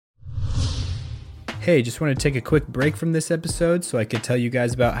Hey, just wanted to take a quick break from this episode so I could tell you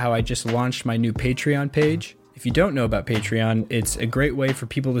guys about how I just launched my new Patreon page. If you don't know about Patreon, it's a great way for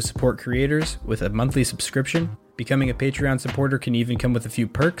people to support creators with a monthly subscription. Becoming a Patreon supporter can even come with a few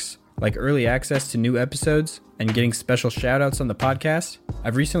perks, like early access to new episodes and getting special shoutouts on the podcast.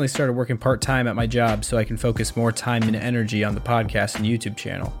 I've recently started working part-time at my job so I can focus more time and energy on the podcast and YouTube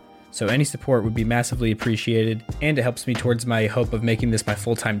channel. So any support would be massively appreciated, and it helps me towards my hope of making this my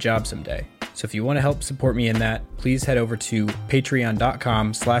full-time job someday. So if you want to help support me in that, please head over to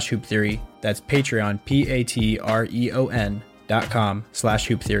patreon.com/hooptheory. That's Patreon,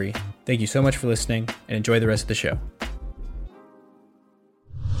 patreon.com/hooptheory. Thank you so much for listening, and enjoy the rest of the show.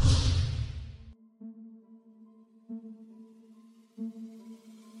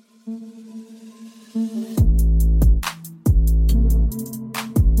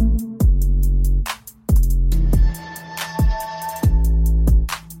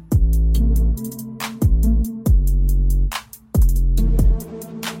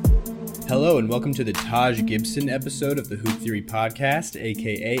 Hello and welcome to the Taj Gibson episode of the Hoop Theory Podcast,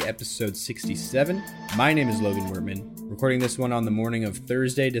 aka episode 67. My name is Logan Wertman, recording this one on the morning of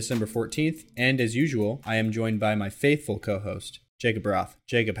Thursday, December 14th, and as usual, I am joined by my faithful co-host, Jacob Roth.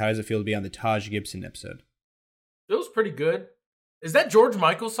 Jacob, how does it feel to be on the Taj Gibson episode? Feels pretty good. Is that George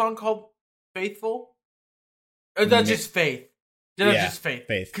Michael's song called Faithful? Or is that just Faith? Just Faith?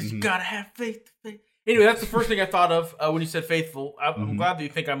 Faith. Because you gotta have faith. Anyway, that's the first thing I thought of when you said faithful. I'm glad that you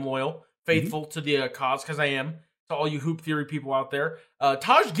think I'm loyal. Faithful to the cause, because I am, to all you Hoop Theory people out there.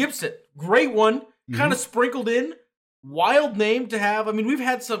 Taj Gibson, great one, kind of sprinkled in, wild name to have. I mean, we've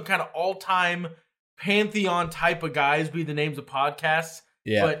had some kind of all-time pantheon type of guys be the names of podcasts.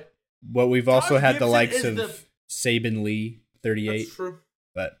 Yeah, but we've also had the likes of Saban Lee, 38. That's true.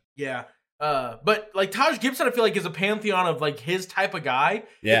 But yeah, but like Taj Gibson, I feel like is a pantheon of like his type of guy.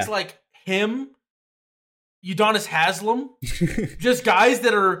 Yeah. It's like him, Udonis Haslem, just guys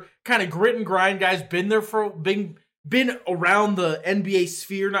that are kind of grit and grind guys, been there for been around the NBA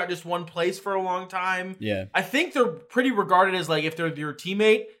sphere, not just one place for a long time. Yeah, I think they're pretty regarded as like if they're your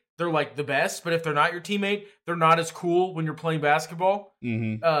teammate, they're like the best, but if they're not your teammate, they're not as cool when you're playing basketball.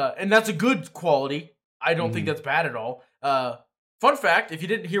 And that's a good quality. I don't think that's bad at all. Fun fact: if you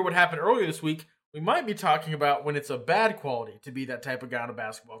didn't hear what happened earlier this week, we might be talking about when it's a bad quality to be that type of guy on a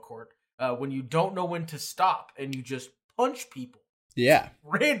basketball court. When you don't know when to stop and you just punch people. Yeah.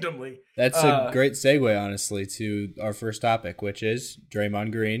 Randomly. That's a great segue, honestly, to our first topic, which is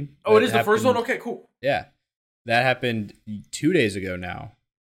Draymond Green. Oh, it is the first one? Okay, cool. Yeah. That happened 2 days ago now.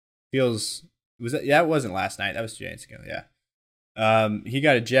 That wasn't last night. That was 2 days ago, yeah. He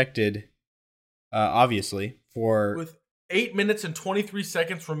got ejected, obviously, with 8 minutes and 23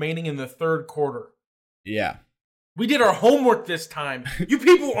 seconds remaining in the third quarter. Yeah. We did our homework this time. You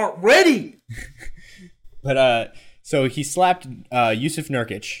people aren't ready. But so he slapped Yusuf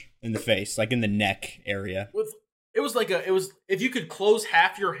Nurkic in the face, like in the neck area. It was if you could close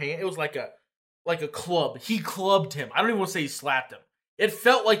half your hand, it was like a club. He clubbed him. I don't even want to say he slapped him. It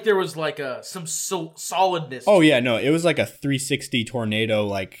felt like there was like some solidness. Oh yeah, no, it was like a 360 tornado,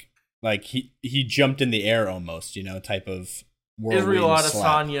 like he jumped in the air almost, type of whirlwind Israel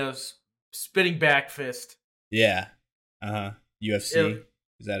slap. Adesanya's spinning back fist. Yeah. UFC.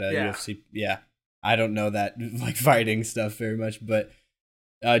 Is that a UFC? Yeah. I don't know that like fighting stuff very much, but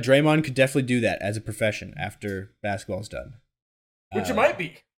Draymond could definitely do that as a profession after basketball's done. Which it might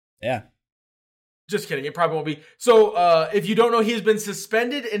be. Yeah. Just kidding. It probably won't be. So if you don't know, he has been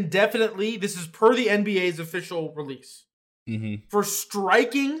suspended indefinitely. This is per the NBA's official release. For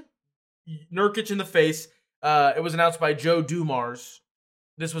striking Nurkic in the face. It was announced by Joe Dumars.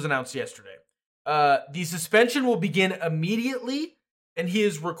 This was announced yesterday. The suspension will begin immediately, and he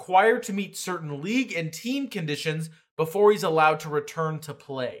is required to meet certain league and team conditions before he's allowed to return to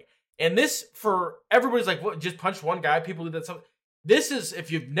play. And this, for everybody's like, what, just punch one guy? People do that stuff. This is,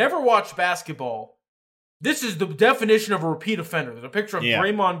 if you've never watched basketball, this is the definition of a repeat offender. There's a picture of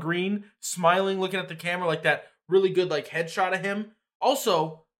Draymond Green smiling, looking at the camera, like that really good like headshot of him.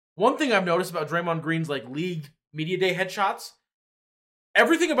 Also, one thing I've noticed about Draymond Green's like league media day headshots,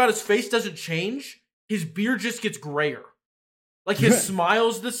 everything about his face doesn't change. His beard just gets grayer. Like his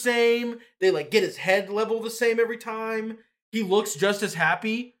smile's the same. They like get his head level the same every time. He looks just as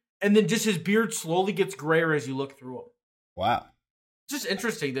happy. And then just his beard slowly gets grayer as you look through him. Wow. It's just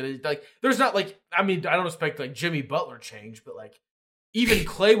interesting that it, like, there's not like, I mean, I don't expect like Jimmy Butler change, but like even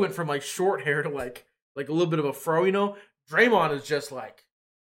Clay went from like short hair to like a little bit of a fro, Draymond is just like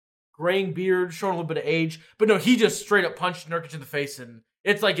graying beard, showing a little bit of age. But no, he just straight up punched Nurkic in the face, and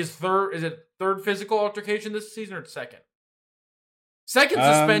it's like his third physical altercation this season or second? Second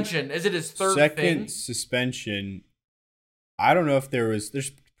suspension. Is it his third second thing? suspension. I don't know if there's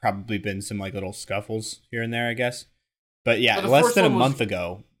probably been some like little scuffles here and there, I guess. But yeah, less than a month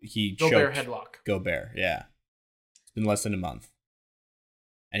ago, he Gobert choked headlock. Gobert, yeah. It's been less than a month.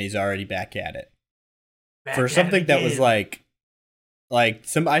 And he's already back at it. For something that was like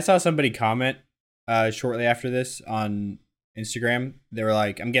I saw somebody comment shortly after this on Instagram. They were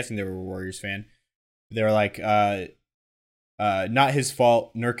like, I'm guessing they were a Warriors fan. They were like, not his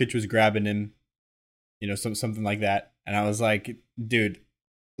fault. Nurkic was grabbing him, something like that. And I was like, dude,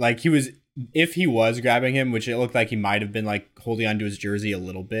 like if he was grabbing him, which it looked like he might have been like holding onto his jersey a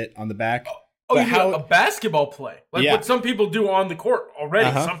little bit on the back. Oh, you mean a basketball play, like what some people do on the court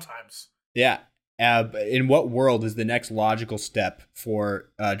already sometimes. Yeah. In what world is the next logical step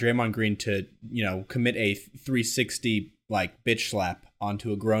for Draymond Green to, commit a 360 like bitch slap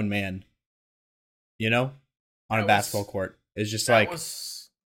onto a grown man, on a basketball court? It's just like that was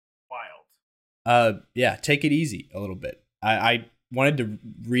wild. Yeah, take it easy a little bit. I wanted to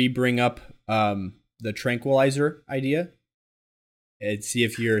bring up the tranquilizer idea and see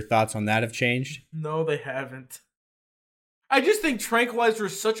if your thoughts on that have changed. No, they haven't. I just think tranquilizer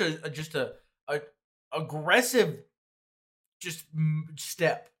is such a aggressive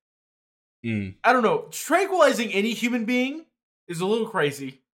step. I don't know. Tranquilizing any human being is a little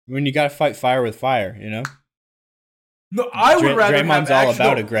crazy. When you got to fight fire with fire, No, I would rather Draymond's have all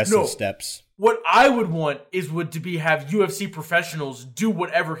about aggressive steps. What I would want is have UFC professionals do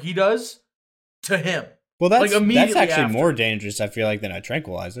whatever he does to him. Well, that's actually more dangerous, I feel like, than a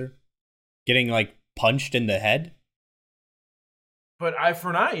tranquilizer. Getting like punched in the head. But eye for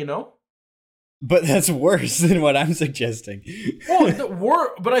an eye, But that's worse than what I'm suggesting.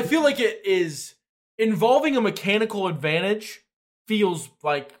 But I feel like it is involving a mechanical advantage feels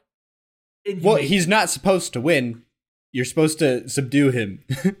like inhumane. Well, he's not supposed to win. You're supposed to subdue him.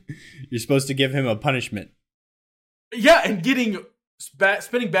 You're supposed to give him a punishment. Yeah, and getting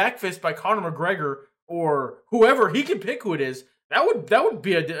spinning back fist by Conor McGregor or whoever, he can pick who it is. That would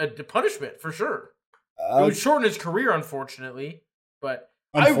be a punishment for sure. It would shorten his career, unfortunately. But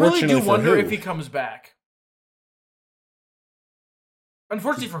I really do wonder if he comes back.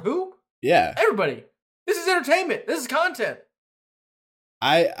 Unfortunately for who? Yeah. Everybody. This is entertainment. This is content.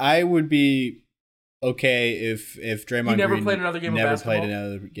 I would be okay if Draymond Green played another game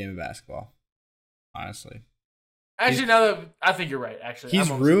of basketball. Honestly. Actually, now that I think you're right, actually. He's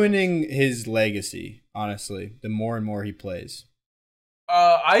ruining his legacy, honestly, the more and more he plays.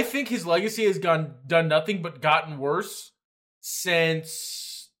 I think his legacy has done nothing but gotten worse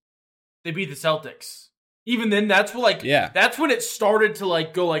since they beat the Celtics. Even then, that's when it started to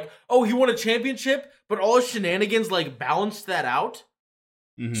go oh, he won a championship, but all his shenanigans balanced that out.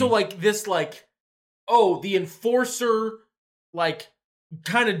 Mm-hmm. So this the enforcer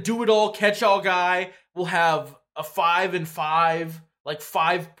kind of do it all catch all guy will have a 5 and 5,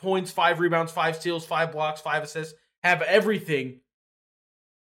 5 points, 5 rebounds, 5 steals, 5 blocks, 5 assists, have everything.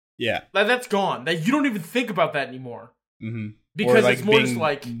 Yeah, that's gone. That you don't even think about that anymore. Mm-hmm. Because it's more just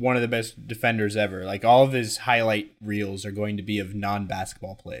one of the best defenders ever. All of his highlight reels are going to be of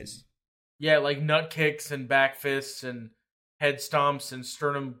non-basketball plays. Yeah, nut kicks and back fists and head stomps and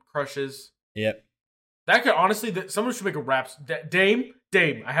sternum crushes. Yep. That could honestly, someone should make a rap. Dame,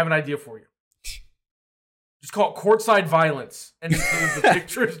 I have an idea for you. Just call it courtside violence, and the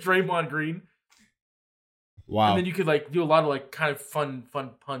picture is Draymond Green. Wow. And then you could do a lot of kind of fun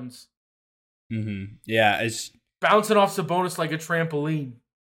puns. Mm-hmm. Yeah, it's bouncing off Sabonis like a trampoline.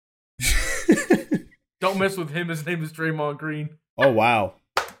 Don't mess with him. His name is Draymond Green. Oh wow.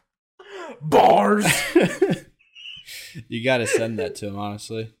 Bars. You got to send that to him,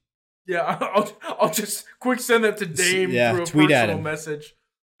 honestly. Yeah, I'll just quick send that to Dame through a tweet personal message.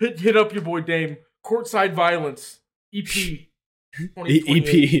 Hit up your boy Dame. Courtside Violence EP.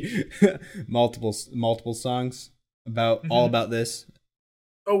 EP. multiple songs about all about this.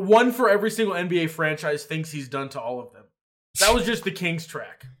 One for every single NBA franchise thinks he's done to all of them. That was just the Kings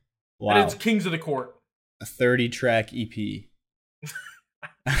track. Wow. And it's Kings of the Court. A 30-track EP.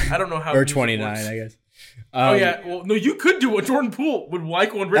 I don't know how. Or 29, I guess. Oh yeah, well no, you could do a Jordan Poole would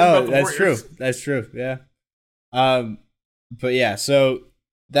like one written about the Warriors. That's true. Yeah. But yeah, so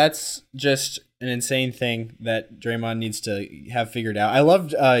that's just an insane thing that Draymond needs to have figured out. I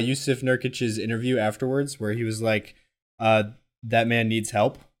loved Yusuf Nurkic's interview afterwards, where he was like, "That man needs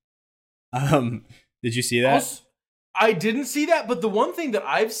help." Did you see that? Also, I didn't see that, but the one thing that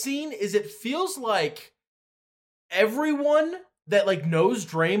I've seen is it feels like everyone that knows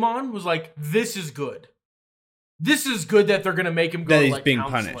Draymond was like, "This is good. This is good that they're gonna make him go." That he's being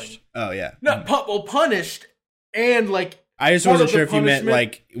counseling. punished. Oh yeah, no, punished and I just wasn't sure if you meant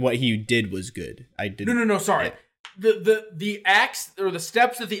like what he did was good. I didn't. No. Sorry. The acts or the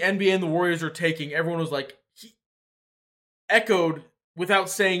steps that the NBA and the Warriors are taking, everyone was like echoed without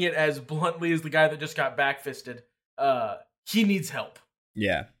saying it as bluntly as the guy that just got backfisted. He needs help.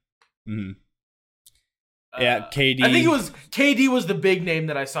 Yeah. Mm-hmm. Yeah, KD. I think it was KD was the big name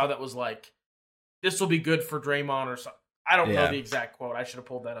that I saw that was like, this will be good for Draymond or something. I don't know the exact quote. I should have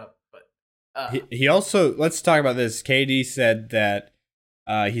pulled that up. But he also, let's talk about this. KD said that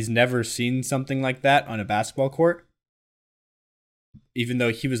he's never seen something like that on a basketball court, even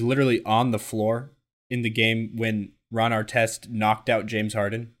though he was literally on the floor in the game when Ron Artest knocked out James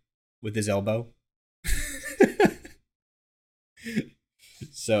Harden with his elbow.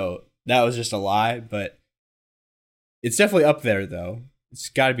 So that was just a lie, but it's definitely up there, though. It's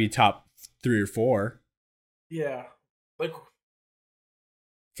got to be top 3 or 4. Yeah, like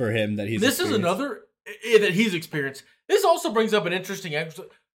for him that he's. This is another that he's experienced. This also brings up an interesting.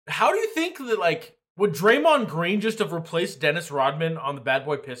 How do you think that like would Draymond Green just have replaced Dennis Rodman on the Bad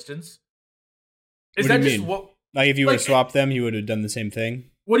Boy Pistons? Is that just what? Like if you would have swapped them, he would have done the same thing.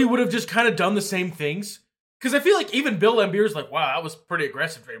 What he would have just kind of done the same things. Because I feel like even Bill Laimbeer's like, wow, that was pretty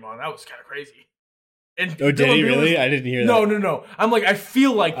aggressive, Draymond. That was kind of crazy. And did he really? I didn't hear that. No. I'm like, I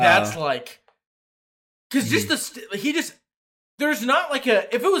feel like that's like, because just there's not like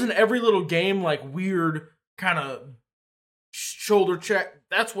if it was an every little game, like weird kind of shoulder check,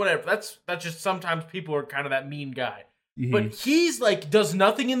 that's whatever. That's just sometimes people are kind of that mean guy. Mm-hmm. But he's like, does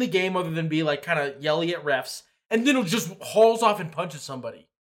nothing in the game other than be like kind of yelling at refs and then he'll just hauls off and punches somebody.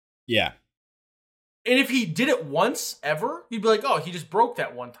 Yeah. And if he did it once ever, you'd be like, oh, he just broke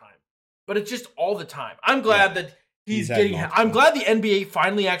that one time. But it's just all the time. I'm glad that he's getting. I'm glad the NBA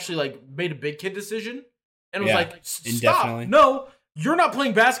finally actually like made a big kid decision and was like, stop. No, you're not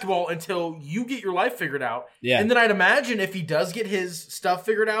playing basketball until you get your life figured out. Yeah. And then I'd imagine if he does get his stuff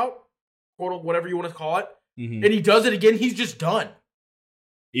figured out, quote, whatever you want to call it, and he does it again, he's just done.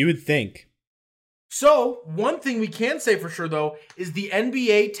 You would think. So, one thing we can say for sure, though, is the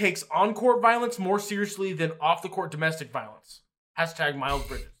NBA takes on-court violence more seriously than off-the-court domestic violence. Hashtag Miles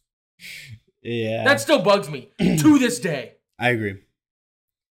Bridges. Yeah. That still bugs me to this day. I agree.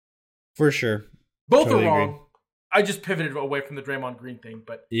 For sure. Both totally are wrong. Agree. I just pivoted away from the Draymond Green thing,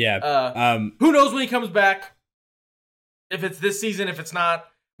 but yeah. Who knows when he comes back? If it's this season, if it's not.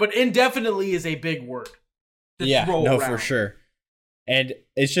 But indefinitely is a big word. For sure. And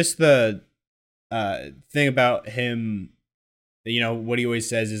it's just the thing about him, you know, what he always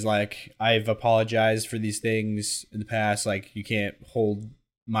says is like, I've apologized for these things in the past. Like, you can't hold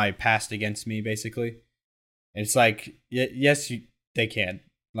my past against me, basically. And it's like, yes, they can.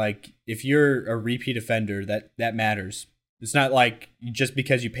 Like, if you're a repeat offender, that matters. It's not like just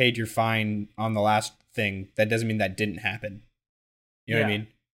because you paid your fine on the last thing, that doesn't mean that didn't happen. You know what I mean?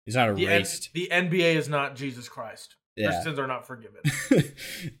 It's not erased. The NBA is not Jesus Christ. Yeah. Their sins are not forgiven.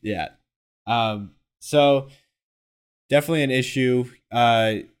 Yeah. So definitely an issue.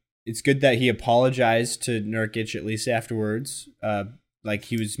 It's good that he apologized to Nurkic at least afterwards. Like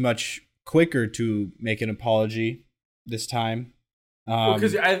he was much quicker to make an apology this time.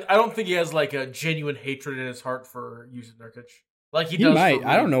 Because I don't think he has like a genuine hatred in his heart for Yusuf Nurkic. Like he does. Might.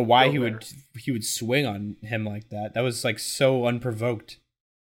 I don't know why he would swing on him like that. That was like so unprovoked.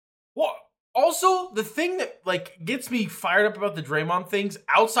 Well, also the thing that like gets me fired up about the Draymond things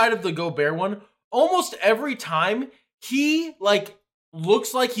outside of the Gobert one, almost every time he like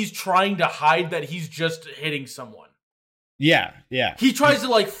looks like he's trying to hide that he's just hitting someone. Yeah. He tries to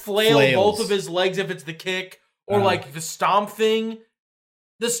like flails both of his legs if it's the kick or like the stomp thing.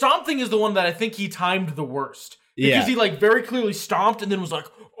 The stomp thing is the one that I think he timed the worst. Because he like very clearly stomped and then was like,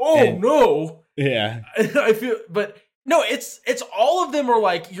 no. Yeah. I feel, but no, it's all of them are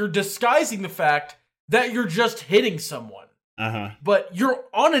like, you're disguising the fact that you're just hitting someone. But you're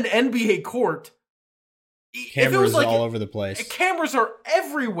on an NBA court. Cameras like, all over the place. Cameras are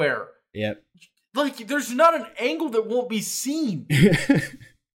everywhere. Yep. Like, there's not an angle that won't be seen.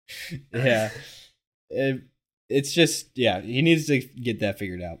 Yeah. It's just, he needs to get that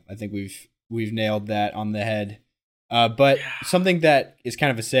figured out. I think we've nailed that on the head. But something that is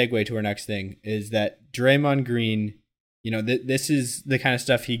kind of a segue to our next thing is that Draymond Green, you know, this is the kind of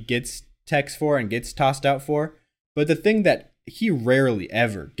stuff he gets texts for and gets tossed out for. But the thing that he rarely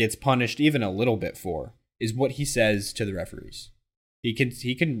ever gets punished even a little bit for is what he says to the referees. He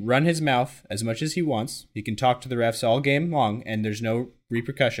can run his mouth as much as he wants. He can talk to the refs all game long, and there's no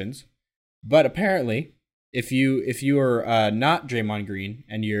repercussions. But apparently, if you are not Draymond Green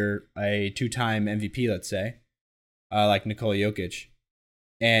and you're a 2-time MVP, let's say, like Nikola Jokic,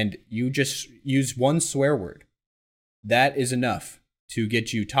 and you just use one swear word, that is enough to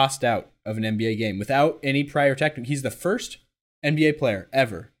get you tossed out of an NBA game without any prior technical. He's the first NBA player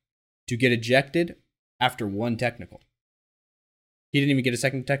ever to get ejected after one technical. He didn't even get a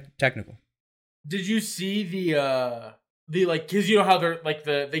second technical. Did you see the like, because you know how they're like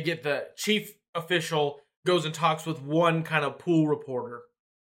they get the chief official goes and talks with one kind of pool reporter.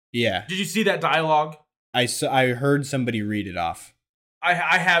 Yeah. Did you see that dialogue? I heard somebody read it off. I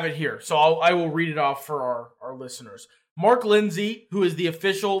have it here, so I will read it off for our listeners. Mark Lindsay, who is the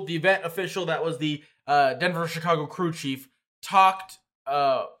event official that was the Denver Chicago crew chief, talked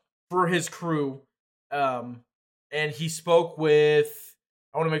for his crew, and he spoke with.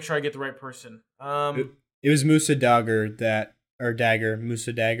 I want to make sure I get the right person. It was Musa Dagger that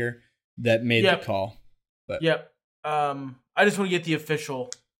made the call. But. Yep. I just want to get the official.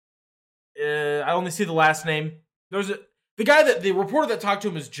 I only see the last name. The reporter that talked to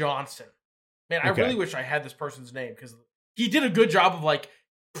him is Johnson. Man, I really wish I had this person's name because he did a good job of like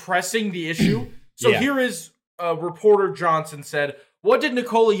pressing the issue. So here is reporter Johnson said, "What did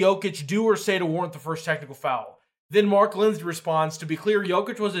Nikola Jokic do or say to warrant the first technical foul?" Then Mark Lindsay responds, "To be clear,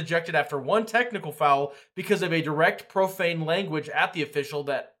 Jokic was ejected after one technical foul because of a direct profane language at the official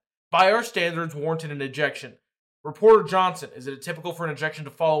that, by our standards, warranted an ejection." Reporter Johnson, "Is it typical for an ejection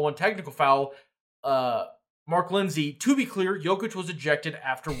to follow one technical foul?" Mark Lindsay, "To be clear, Jokic was ejected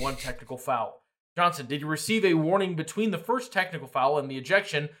after one technical foul." Johnson, "Did you receive a warning between the first technical foul and the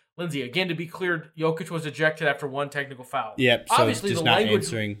ejection?" Lindsay, "Again, to be clear, Jokic was ejected after one technical foul." Yep, so obviously just the not language,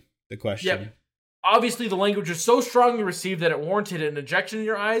 answering the question. Yep. Obviously, the language is so strongly received that it warranted an ejection in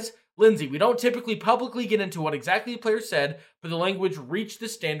your eyes. Lindsay, "We don't typically publicly get into what exactly the player said, but the language reached the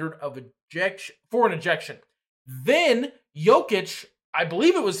standard of ejection for an ejection." Then Jokic, I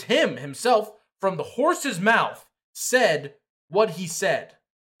believe it was himself, from the horse's mouth, said what he said.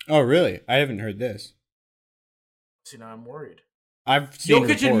 Oh, really? I haven't heard this. See, now I'm worried. I've seen Jokic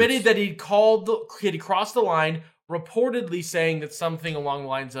reports. admitted that he crossed the line, reportedly saying that something along the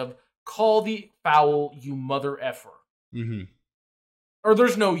lines of, "Call the foul, you mother effer." Mm-hmm. Or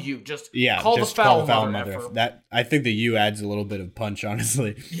there's no you, just call the foul, mother effer. That, I think the you adds a little bit of punch,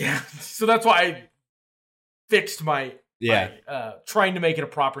 honestly. Yeah, so that's why I fixed my trying to make it a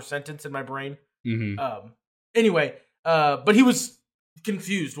proper sentence in my brain. Mm-hmm. Anyway, but he was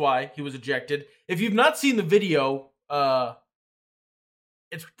confused why he was ejected. If you've not seen the video,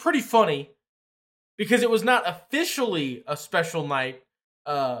 it's pretty funny because it was not officially a special night,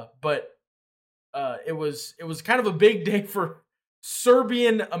 but it was kind of a big day for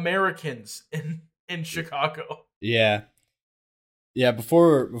Serbian Americans in Chicago. Yeah.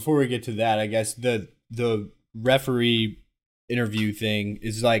 Before we get to that, I guess the referee interview thing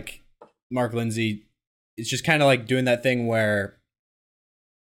is like Mark Lindsay. It's just kind of like doing that thing where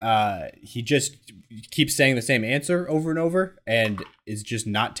he just keeps saying the same answer over and over and is just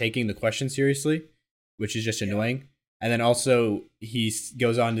not taking the question seriously, which is just annoying. And then also he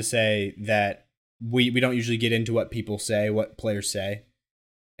goes on to say that we don't usually get into what people say, what players say.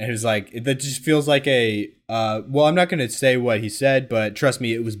 And it was like, that just feels like well, I'm not going to say what he said, but trust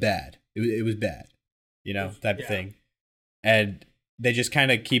me, it was bad. It was bad, type of thing. And they just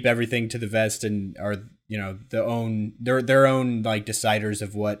kind of keep everything to the vest and are, their own like deciders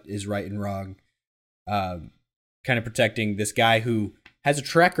of what is right and wrong. Kind of protecting this guy who has a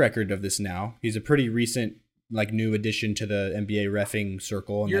track record of this now. He's a pretty recent, like, new addition to the NBA reffing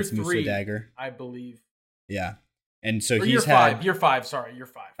circle, and that's Musa Dagger, I believe. Yeah, and so year 5. Year 5.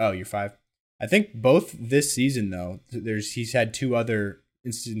 Oh, year 5. I think both this season though. He's had 2 other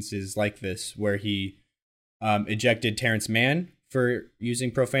instances like this where he ejected Terrence Mann for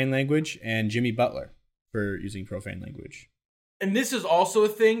using profane language and Jimmy Butler for using profane language. And this is also a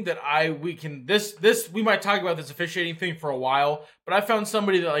thing that we might talk about this officiating thing for a while, but I found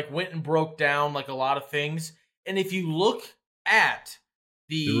somebody that like went and broke down like a lot of things. And if you look at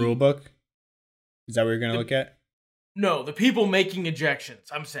the rule book, is that what you're going to look at? No, the people making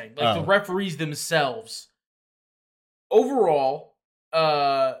ejections. I'm saying like the referees themselves. Overall,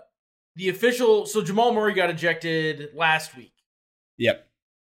 the official. So Jamal Murray got ejected last week. Yep.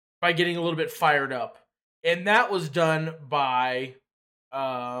 By getting a little bit fired up. And that was done by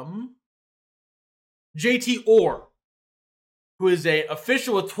JT Orr, who is an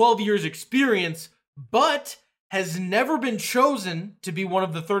official with 12 years experience, but has never been chosen to be one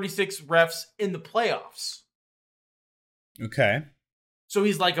of the 36 refs in the playoffs. Okay. So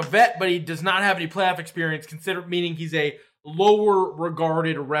he's like a vet, but he does not have any playoff experience, meaning he's a lower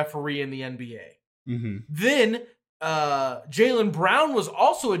regarded referee in the NBA. Mm-hmm. Then Jaylen Brown was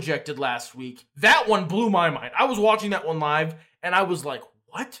also ejected last week. That one blew my mind. I was watching that one live, and I was like,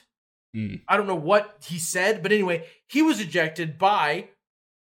 what? I don't know what he said, but anyway, he was ejected by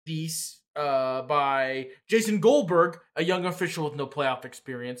by Jason Goldberg, a young official with no playoff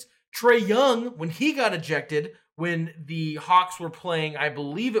experience. Trae Young, when he got ejected, when the Hawks were playing, I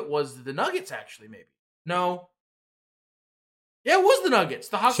believe it was the Nuggets, actually, maybe. No. Yeah, it was the Nuggets.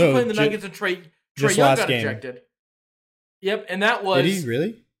 The Hawks were playing the Nuggets, and Trae Young got ejected. Yep, and that was... Did he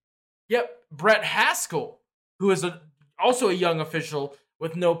really? Yep, Brett Haskell, who is also a young official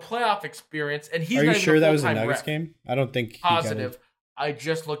with no playoff experience, and he's... Are you sure that was a Nuggets game? I don't think... Positive. I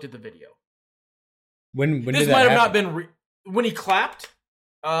just looked at the video. When this might have not been when he clapped.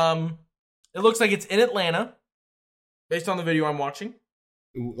 It looks like it's in Atlanta, based on the video I'm watching.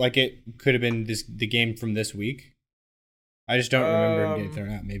 Like it could have been the game from this week. I just don't remember him getting thrown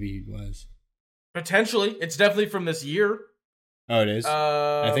out. Maybe he was. Potentially, it's definitely from this year. Oh, it is.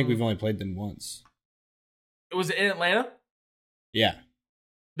 I think we've only played them once. It was in Atlanta. Yeah.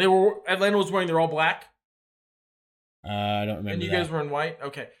 Atlanta was wearing their all black. I don't remember. And you guys were in white.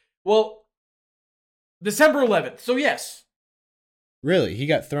 Okay. Well. December 11th. So yes. Really? He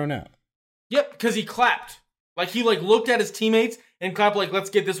got thrown out? Yep, because he clapped. Like he looked at his teammates and clapped like,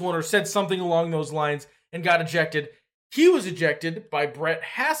 let's get this one, or said something along those lines and got ejected. He was ejected by Brett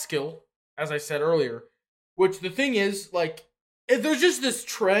Haskell, as I said earlier. Which the thing is, like, there's just this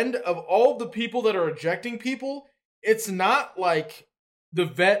trend of all the people that are ejecting people. It's not like the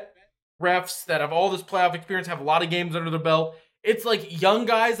vet refs that have all this playoff experience, have a lot of games under their belt. It's like young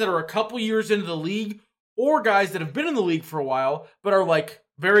guys that are a couple years into the league, or guys that have been in the league for a while, but are like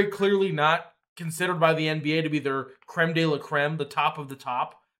very clearly not considered by the NBA to be their creme de la creme, the top of the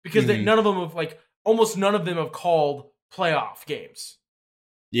top, because none of them have almost none of them have called playoff games.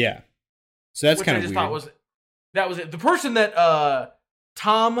 Yeah, so that's kind of weird. Thought that was it. The person that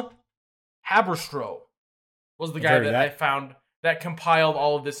Tom Haberstroh was the guy that I found that compiled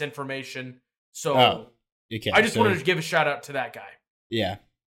all of this information. So I just wanted to give a shout out to that guy. Yeah.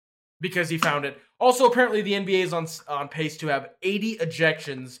 Because he found it. Also, apparently, the NBA is on pace to have 80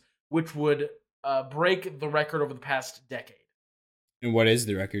 ejections, which would break the record over the past decade. And what is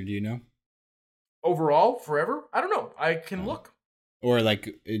the record? Do you know? Overall, forever? I don't know. I can look. Or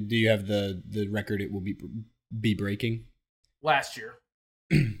do you have the record it will be breaking? Last year.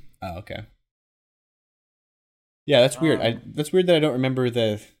 Oh, okay. Yeah, that's weird. That's weird that I don't remember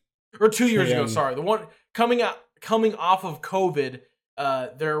or 2 years ago. Sorry, the one coming off of COVID.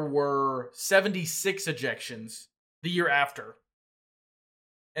 There were 76 ejections the year after,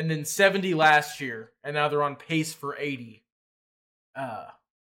 and then 70 last year, and now they're on pace for 80.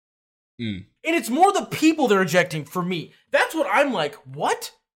 And it's more the people they're ejecting for me. That's what I'm like,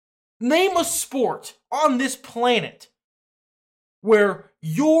 what? Name a sport on this planet where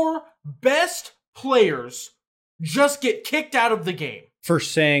your best players just get kicked out of the game. For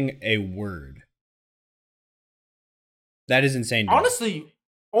saying a word. That is insane. Honestly,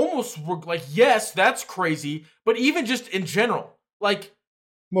 almost like, yes, that's crazy. But even just in general, like,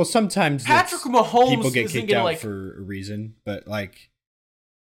 well, sometimes Patrick Mahomes people get kicked out for a reason, but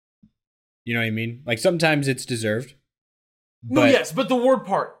you know what I mean? Like sometimes it's deserved. No, yes, but the word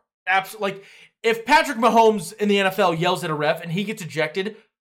part, absolutely. Like, if Patrick Mahomes in the NFL yells at a ref and he gets ejected,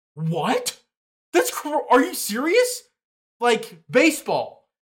 what? Are you serious? Like baseball.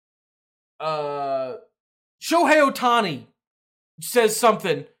 Shohei Ohtani says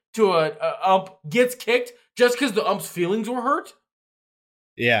something to a ump, gets kicked just because the ump's feelings were hurt.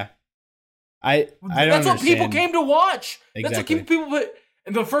 Yeah, I don't That's what understand. people came to watch. Exactly. That's what people.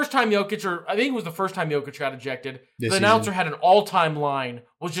 And the first time Jokic, or I think it was the first time Jokic got ejected, the announcer had an all-time line,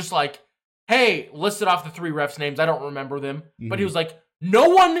 was just like, "Hey," listed off the 3 refs' names. I don't remember them, but he was like, "No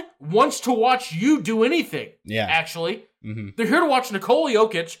one wants to watch you do anything." Yeah, actually, they're here to watch Nikola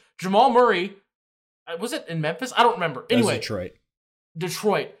Jokic, Jamal Murray. Was it in Memphis? I don't remember. Anyway,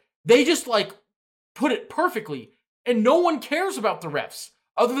 Detroit. They just put it perfectly, and no one cares about the refs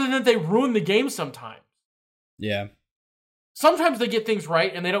other than that they ruin the game sometimes. Yeah. Sometimes they get things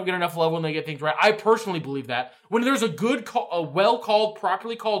right, and they don't get enough love when they get things right. I personally believe that. When there's a well-called,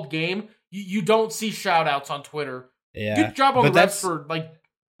 properly called game, you don't see shout-outs on Twitter. Yeah. Good job on the refs for,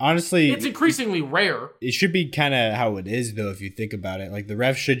 honestly, it's increasingly rare. It should be kind of how it is, though, if you think about it. Like, the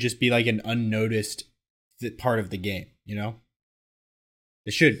refs should just be, an unnoticed part of the game, you know?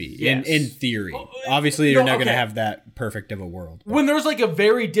 It should be, yes. in theory. Obviously, you're not going to have that perfect of a world. But. When there's, a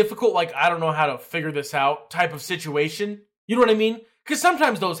very difficult, I don't know how to figure this out type of situation... You know what I mean? Because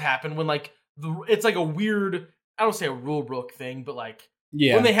sometimes those happen when, it's a weird, I don't say a rule book thing, but,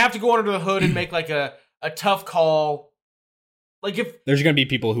 when they have to go under the hood and make, a tough call. If there's going to be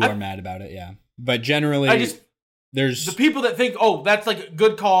people who are mad about it, yeah. But generally, There's the people that think, oh, that's like a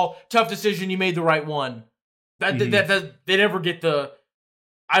good call, tough decision, you made the right one. That they never get the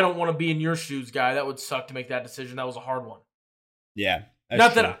I don't want to be in your shoes guy. That would suck to make that decision. That was a hard one. Yeah.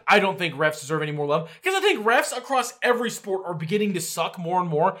 Not true. That I don't think refs deserve any more love, because I think refs across every sport are beginning to suck more and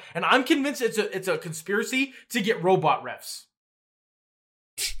more, and I'm convinced it's a conspiracy to get robot refs.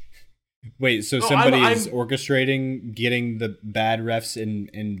 Wait, so somebody is orchestrating getting the bad refs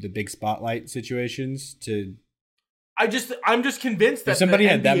in the big spotlight situations to... I'm just convinced that if somebody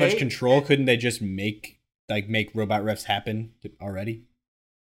had that much control, couldn't they just make robot refs happen already?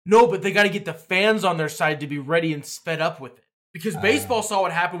 No, but they got to get the fans on their side to be ready and sped up with it. Because baseball saw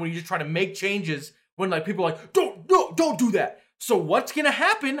what happened when you just try to make changes when like people are like, don't do that. So what's going to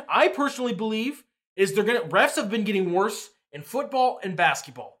happen, I personally believe, is refs have been getting worse in football and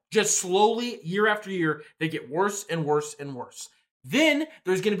basketball. Just slowly, year after year, they get worse and worse and worse. Then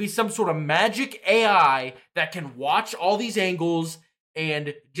there's going to be some sort of magic AI that can watch all these angles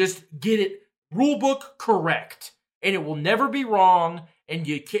and just get it rulebook correct. And it will never be wrong. And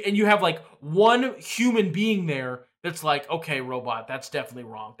you have like one human being there that's like, okay, robot, that's definitely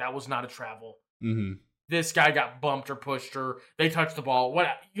wrong. That was not a travel. Mm-hmm. This guy got bumped or pushed or they touched the ball,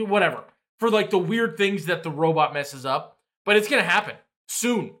 whatever. For like the weird things that the robot messes up. But it's going to happen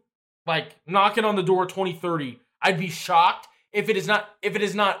soon. Like knocking on the door 2030. I'd be shocked if it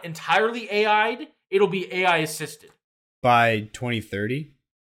is not entirely AI'd, it'll be AI assisted. By 2030?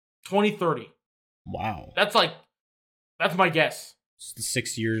 2030. Wow. That's my guess.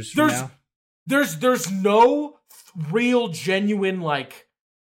 6 years from now? There's no real genuine like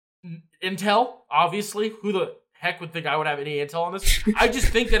intel, obviously. Who the heck would think I would have any intel on this? I just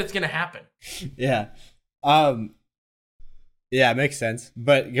think that it's going to happen. Yeah. Yeah, it makes sense.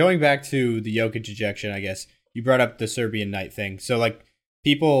 But going back to the Jokic ejection, I guess, you brought up the Serbian night thing. So, like,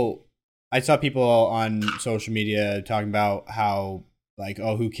 I saw people on social media talking about how, like,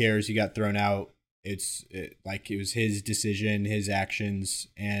 oh, who cares? He got thrown out. It was his decision, his actions,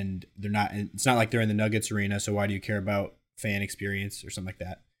 and it's not like they're in the Nuggets arena, so why do you care about fan experience or something like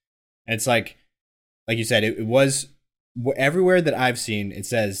that? And it's like you said, it was everywhere that I've seen, it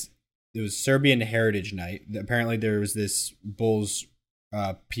says it was Serbian Heritage Night. Apparently there was this Bulls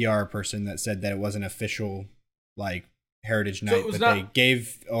PR person that said that it wasn't official like Heritage Night, but they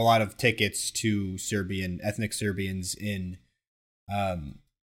gave a lot of tickets to ethnic Serbians in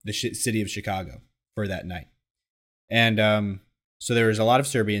the city of Chicago for that night. And so there was a lot of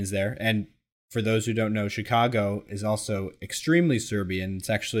Serbians there. And for those who don't know, Chicago is also extremely Serbian. It's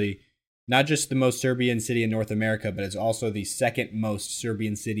actually not just the most Serbian city in North America, but it's also the second most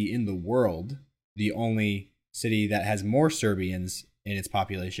Serbian city in the world. The only city that has more Serbians in its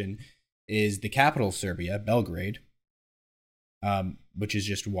population is the capital of Serbia, Belgrade, which is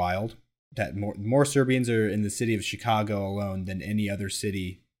just wild. That more Serbians are in the city of Chicago alone than any other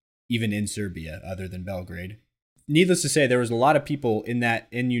city, even in Serbia, other than Belgrade. Needless to say, there was a lot of people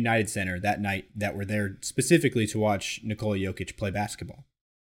in United Center that night that were there specifically to watch Nikola Jokic play basketball.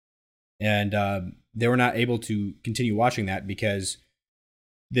 And they were not able to continue watching that because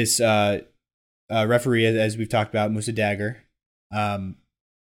this referee, as we've talked about, Musa Dagger,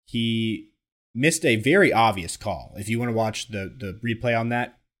 he missed a very obvious call. If you want to watch the replay on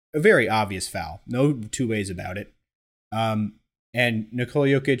that, a very obvious foul. No two ways about it. And Nikola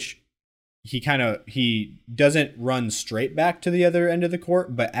Jokic, he doesn't run straight back to the other end of the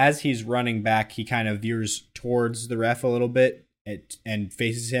court, but as he's running back, he kind of veers towards the ref a little bit and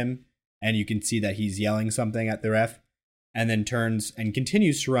faces him. And you can see that he's yelling something at the ref, and then turns and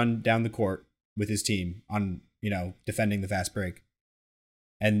continues to run down the court with his team on, defending the fast break.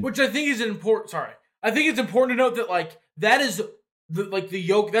 And which I think is important. Sorry, I think it's important to note that that is the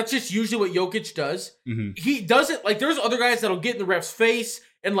Jokic. That's just usually what Jokic does. Mm-hmm. He doesn't there's other guys that'll get in the ref's face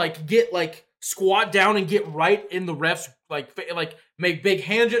and get squat down and get right in the ref's make big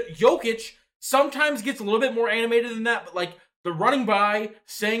hand. Jokic sometimes gets a little bit more animated than that, but the running by,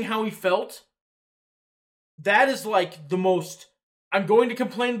 saying how he felt, that is the most, I'm going to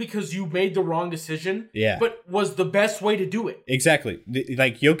complain because you made the wrong decision, yeah, but was the best way to do it. Exactly.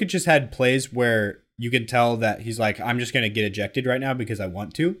 Jokic just had plays where you can tell that he's I'm just going to get ejected right now because I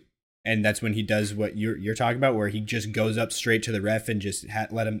want to. And that's when he does what you're talking about, where he just goes up straight to the ref and just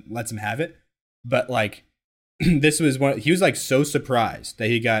lets him have it. But this was he was so surprised that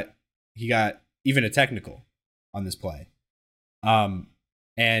he got even a technical on this play.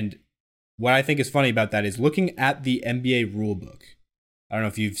 And what I think is funny about that is looking at the NBA rulebook. I don't know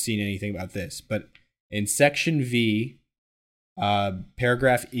if you've seen anything about this, but in section V,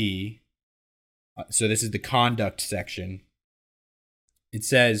 paragraph E, so this is the conduct section. It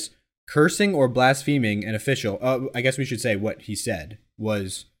says cursing or blaspheming an official. I guess we should say what he said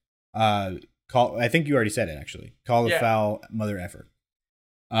was call. I think you already said it actually. Call a foul, mother effer.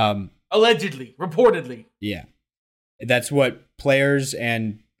 Allegedly, reportedly. Yeah, that's what players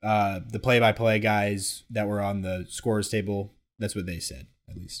and the play-by-play guys that were on the scorers table. That's what they said,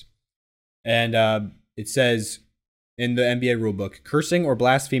 at least. And it says in the NBA rulebook, cursing or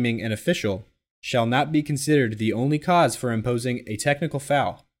blaspheming an official shall not be considered the only cause for imposing a technical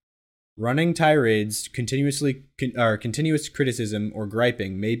foul. Running tirades, continuous criticism, or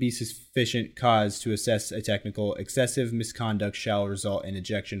griping may be sufficient cause to assess a technical. Excessive misconduct shall result in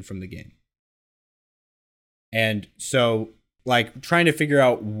ejection from the game. And so, like, trying to figure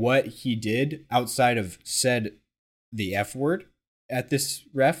out what he did outside of said the F word at this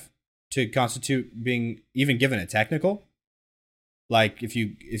ref to constitute being even given a technical. Like, if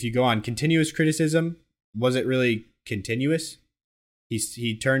you go on continuous criticism, was it really continuous?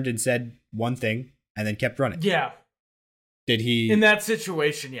 He turned and said one thing and then kept running. Yeah. Did he... In that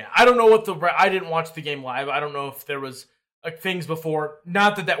situation, yeah. I don't know what I didn't watch the game live. I don't know if there was things before.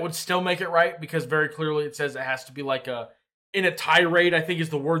 Not that would still make it right, because very clearly it says it has to be like in a tirade, I think is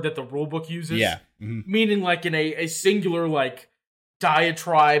the word that the rulebook uses. Yeah. Mm-hmm. Meaning like in a singular like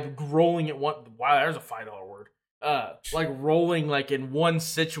diatribe, rolling at one... Wow, there's a $5 word. Like rolling like in one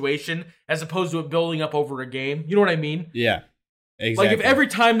situation as opposed to it building up over a game. You know what I mean? Yeah. Exactly. Like if every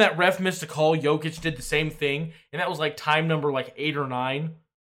time that ref missed a call, Jokic did the same thing, and that was like time number like 8 or 9,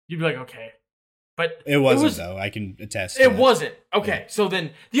 you'd be like, okay. But it wasn't, though. I can attest. It wasn't. Okay. Yeah. So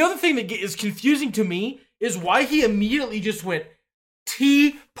then the other thing that is confusing to me is why he immediately just went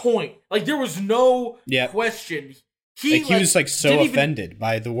T point. Like there was no question. He was like so offended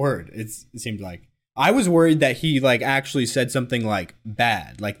by the word. It seemed like. I was worried that he like actually said something like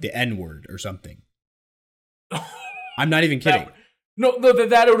bad, like the N word or something. I'm not even kidding. No,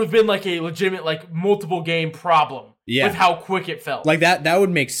 that would have been like a legitimate, like multiple game problem with how quick it felt. Like that would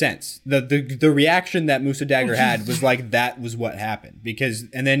make sense. The reaction that Musa Dagger had was like that was what happened, because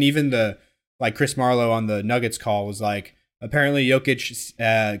and then even the like Chris Marlowe on the Nuggets call was like apparently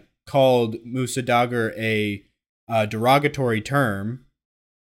Jokic called Musa Dagger a derogatory term,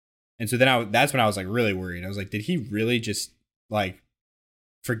 and so then that's when I was like really worried. I was like, did he really just like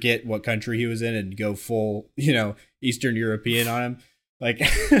forget what country he was in and go full, Eastern European on him? Like,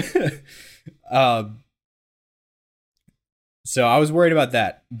 so I was worried about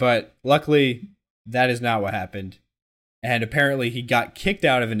that, but luckily that is not what happened. And apparently he got kicked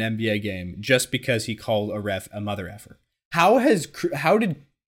out of an NBA game just because he called a ref a mother effer. How did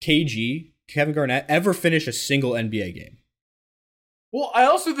Kevin Garnett, ever finish a single NBA game? Well, I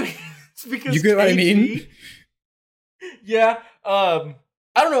also think it's because you get what I mean? Yeah. I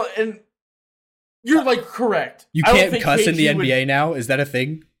don't know, and you're like correct. You can't cuss in the NBA now? Is that a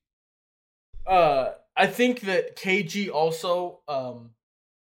thing? I think that KG also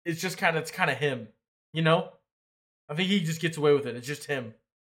is just kind of him, I think he just gets away with it. It's just him.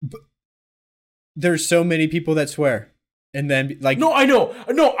 But there's so many people that swear, and then like no, I know,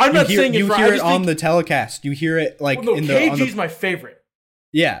 no, I'm not saying you hear it on the telecast. You hear it like in the KG's my favorite.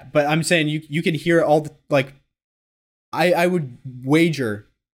 Yeah, but I'm saying you can hear it all like. I would wager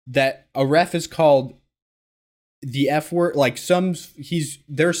that a ref is called the F word, like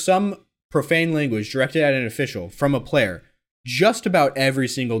there's some profane language directed at an official from a player just about every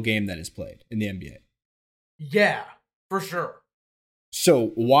single game that is played in the NBA. Yeah, for sure.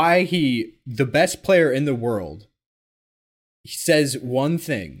 So why the best player in the world, he says one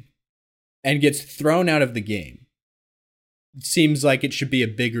thing and gets thrown out of the game. It seems like it should be a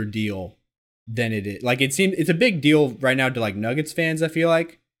bigger deal than it is. Like it's a big deal right now to like Nuggets fans, I feel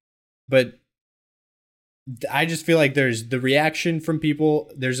like. But I just feel like there's the reaction from people.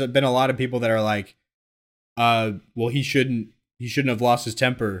 There's been a lot of people that are like, well, he shouldn't have lost his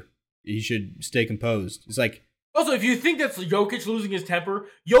temper. He should stay composed. It's like, also, if you think that's Jokic losing his temper,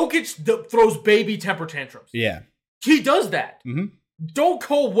 Jokic throws baby temper tantrums. Yeah. He does that. Mm-hmm. Don't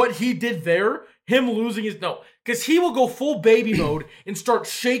call what he did there him losing his... No, because he will go full baby mode and start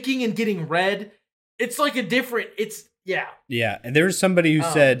shaking and getting red. It's like a different... It's... Yeah. Yeah, and there was somebody who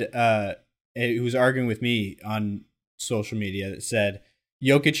said... who was arguing with me on social media that said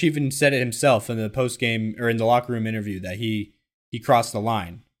Jokic even said it himself in the post-game or in the locker room interview that he crossed the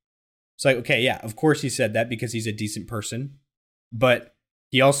line. It's like, okay, yeah, of course he said that because he's a decent person. But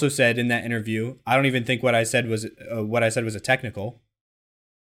he also said in that interview, I don't even think what I said was a technical.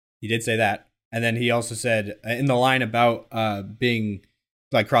 He did say that. And then he also said in the line about being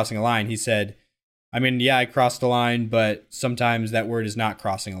like crossing a line, he said, I mean, yeah, I crossed a line, but sometimes that word is not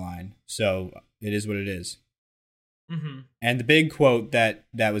crossing a line. So it is what it is. And the big quote that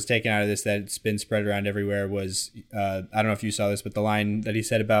was taken out of this that's been spread around everywhere was, I don't know if you saw this, but the line that he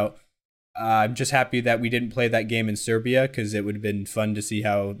said about, I'm just happy that we didn't play that game in Serbia because it would have been fun to see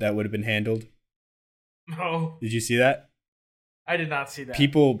how that would have been handled. No. Did you see that? I did not see that.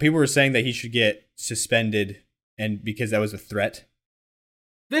 People were saying that he should get suspended and because that was a threat.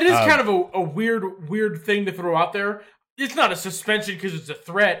 That is kind of a weird thing to throw out there. It's not a suspension because it's a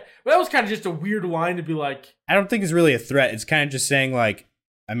threat, but that was kind of just a weird line to be like. I don't think it's really a threat. It's kind of just saying like,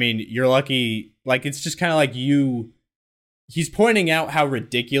 I mean, you're lucky. Like, it's just kind of like he's pointing out how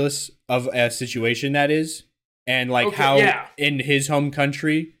ridiculous of a situation that is. And like in his home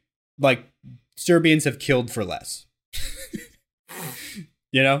country, like Serbians have killed for less.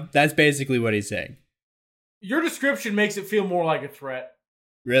 You know, that's basically what he's saying. Your description makes it feel more like a threat.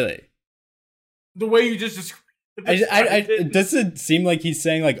 Really? The way you just described it doesn't seem like he's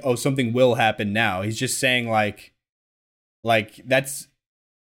saying like, oh, something will happen now. He's just saying like that's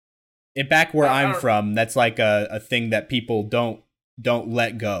it. Back where I'm from, that's like a thing that people don't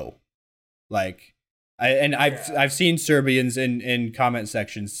let go. Like, I've seen Serbians in comment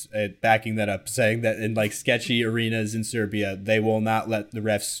sections backing that up, saying that in like sketchy arenas in Serbia, they will not let the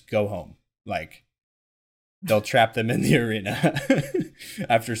refs go home. Like, they'll trap them in the arena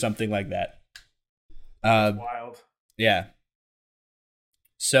after something like that. That's wild. Yeah.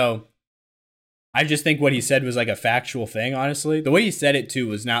 So, I just think what he said was like a factual thing, honestly. The way he said it, too,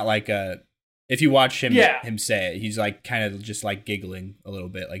 was not like a... If you watch him say it, he's like kind of just like giggling a little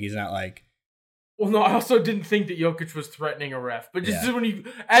bit. Like, he's not like... Well, no, I also didn't think that Jokic was threatening a ref. But just when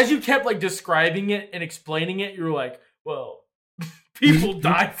as you kept like describing it and explaining it, you were like, well... People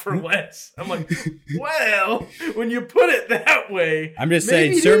die for less. I'm like, well, when you put it that way, I'm just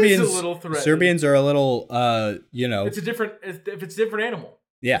saying Serbians are a little, It's a different animal.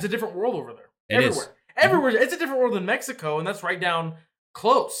 Yeah. It's a different world over there. Everywhere. It's a different world than Mexico, and that's right down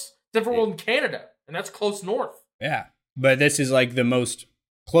close. Different world in Canada, and that's close north. Yeah. But this is like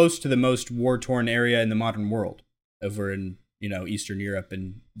close to the most war-torn area in the modern world over in, Eastern Europe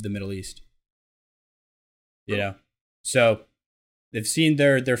and the Middle East. You know? So... They've seen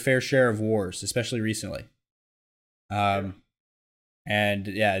their fair share of wars, especially recently. And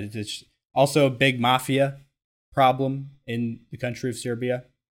yeah, it's also a big mafia problem in the country of Serbia.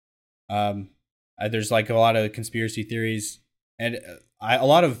 There's like a lot of conspiracy theories and a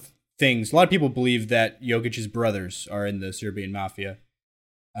lot of people believe that Jokic's brothers are in the Serbian mafia.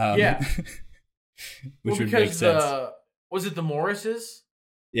 Which would make sense. Was it the Morrises?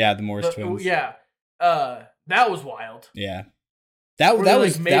 Yeah, the Morris twins. Yeah. That was wild. Yeah. That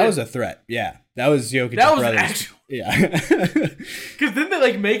was a threat. Yeah. That was Jokic's brothers. Actual. Yeah. Because didn't they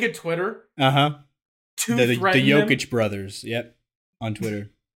like make a Twitter? Uh-huh. The Jokic brothers. Yep. On Twitter.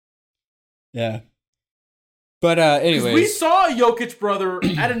 Yeah. But anyways. We saw a Jokic brother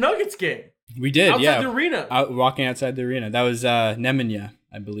at a Nuggets game. We did, outside the arena. Walking outside the arena. That was Nemanja,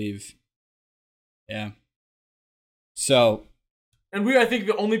 I believe. Yeah. So. And I think,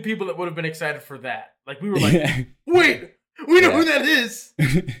 the only people that would have been excited for that. Like, we were like, wait! We know who that is.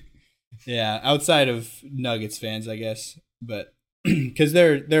 Yeah, outside of Nuggets fans, I guess, but because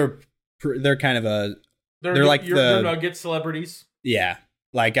they're kind of they're like the Nuggets celebrities. Yeah,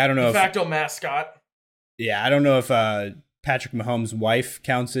 like I don't know de facto mascot. Yeah, I don't know if Patrick Mahomes' wife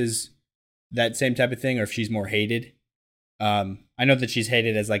counts as that same type of thing, or if she's more hated. I know that she's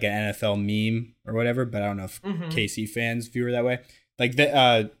hated as like an NFL meme or whatever, but I don't know if KC fans view her that way. Like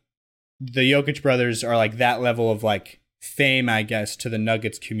the Jokic brothers are like that level of like fame, I guess, to the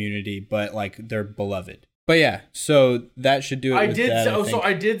Nuggets community, but like they're beloved. But yeah, so that should do it. I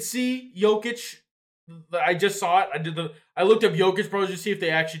did see Jokic. I just saw it. I looked up Jokic brothers to see if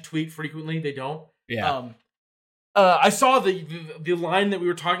they actually tweet frequently. They don't. Yeah. I saw the line that we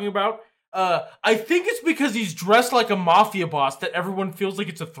were talking about. I think it's because he's dressed like a mafia boss that everyone feels like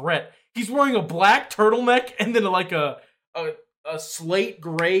it's a threat. He's wearing a black turtleneck and then like a slate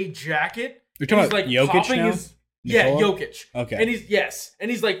gray jacket. You're talking about like Jokic now? Jokic. Okay. And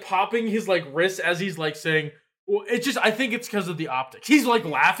he's like popping his like wrist as he's like saying, well, I think it's because of the optics. He's like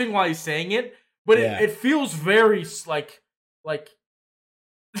laughing while he's saying it, but it feels very like.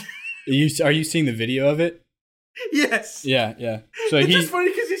 Are you seeing the video of it? Yes. Yeah. So it's just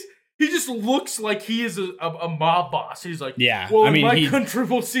funny because he just looks like he is a mob boss. He's like, yeah. Well, my country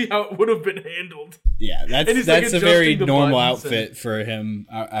will see how it would have been handled. Yeah, that's like a very normal outfit for him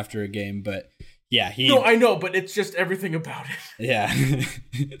after a game, but. Yeah, No, I know, but it's just everything about it. Yeah.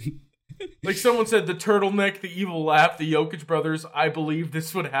 Like someone said, the turtleneck, the evil laugh, the Jokic brothers, I believe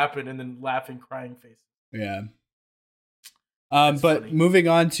this would happen, and then laughing, crying faces. Yeah. But funny. Moving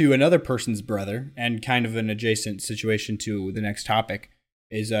on to another person's brother and kind of an adjacent situation to the next topic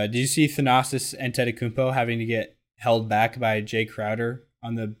is, did you see Thanasis Antetokounmpo having to get held back by Jay Crowder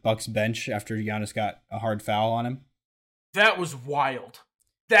on the Bucks bench after Giannis got a hard foul on him? That was wild.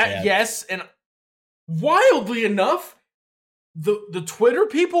 Yes, and wildly enough, the Twitter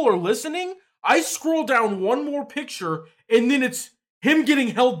people are listening. I scroll down one more picture, and then it's him getting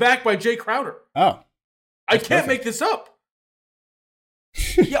held back by Jay Crowder. Oh. I can't make this up.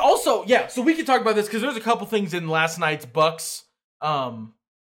 So we can talk about this because there's a couple things in last night's Bucks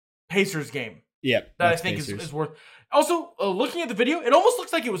Pacers game. Yeah, that I think is worth. Also, looking at the video, it almost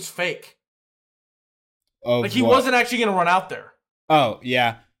looks like it was fake. Like he wasn't actually going to run out there. Oh,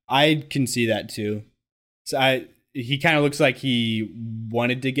 yeah. I can see that too. So he kind of looks like he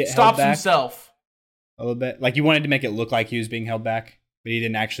wanted to get held back. Stops himself. A little bit. Like he wanted to make it look like he was being held back, but he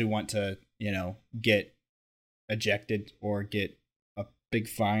didn't actually want to, get ejected or get a big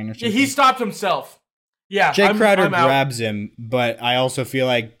fine or something. Yeah, he stopped himself. Yeah. Jay Crowder grabs him, but I also feel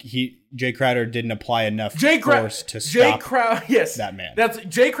like Jay Crowder didn't apply enough force to stop that man.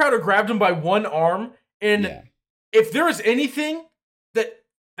 Jay Crowder grabbed him by one arm, and if there is anything that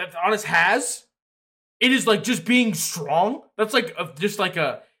Giannis has, it is like just being strong. That's like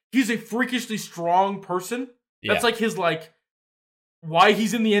he's a freakishly strong person. That's like his why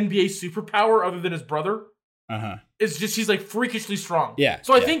he's in the NBA superpower other than his brother. It's just he's like freakishly strong. Yeah.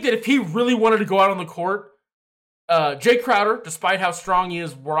 So I think that if he really wanted to go out on the court, Jay Crowder, despite how strong he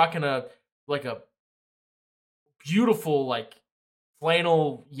is, rocking a beautiful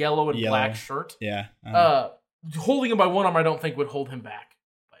flannel yellow and black shirt. Yeah. Holding him by one arm, I don't think would hold him back.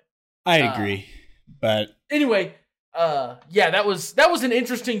 But I agree. But anyway, that was an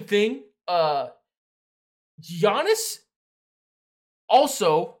interesting thing. Giannis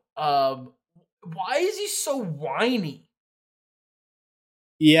also, why is he so whiny?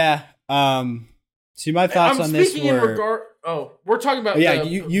 Yeah. See, my thoughts on this were. We're talking about. Yeah,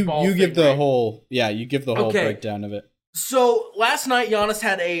 you give the whole. Yeah, you give the whole breakdown of it. So last night, Giannis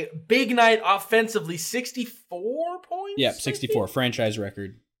had a big night offensively, 64 points. Yeah, 64 franchise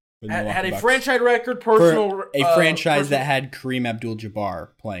record. Had a franchise record, personal. For a franchise that had Kareem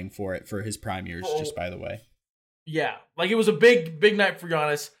Abdul-Jabbar playing for it for his prime years. Just by the way. Yeah, it was a big night for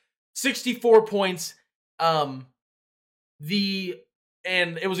Giannis. 64 points. And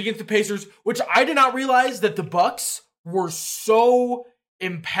it was against the Pacers, which I did not realize that the Bucks were so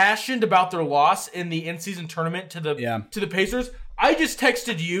impassioned about their loss in the in-season tournament to the Pacers. I just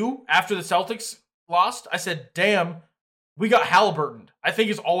texted you after the Celtics lost. I said, "Damn, we got Halliburton." I think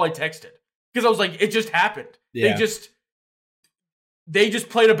is all I texted because I was like, it just happened. Yeah. They just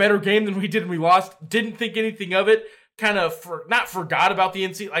played a better game than we did and we lost. Didn't think anything of it. Kind of not forgot about the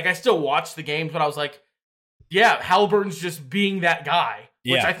NC. I still watched the games, but I was like, yeah, Halliburton's just being that guy,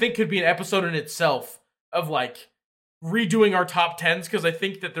 which I think could be an episode in itself of redoing our top 10s because I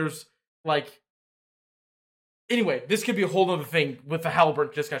think that there's anyway, this could be a whole other thing with the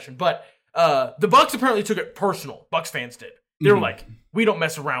Halliburton discussion. But the Bucks apparently took it personal. Bucks fans did. They were like, we don't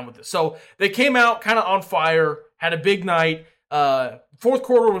mess around with this. So they came out kind of on fire, had a big night. Fourth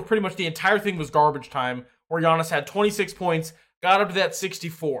quarter was pretty much the entire thing was garbage time, where Giannis had 26 points, got up to that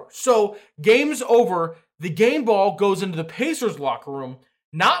 64. So game's over. The game ball goes into the Pacers locker room,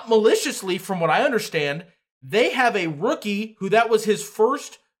 not maliciously from what I understand. They have a rookie who that was his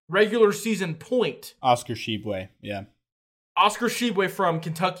first regular season point. Oscar Tshiebwe, yeah. Oscar Tshiebwe from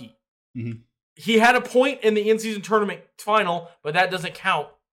Kentucky. Mm-hmm. He had a point in the in-season tournament final, but that doesn't count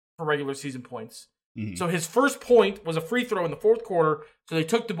for regular season points. Mm-hmm. So his first point was a free throw in the fourth quarter, so they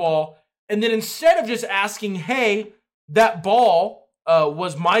took the ball. And then instead of just asking, hey, that ball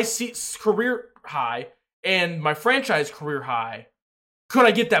was my career high and my franchise career high, could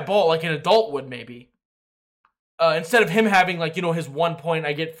I get that ball like an adult would maybe? Instead of him having his 1 point,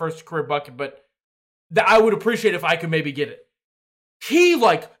 I get first career bucket, but I would appreciate if I could maybe get it. He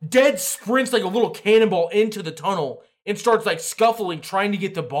dead sprints like a little cannonball into the tunnel and starts scuffling, trying to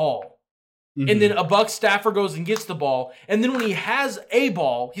get the ball. Mm-hmm. And then a Bucks staffer goes and gets the ball. And then when he has a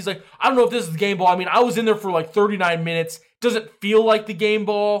ball, he's like, I don't know if this is the game ball. I mean, I was in there for 39 minutes. Doesn't feel like the game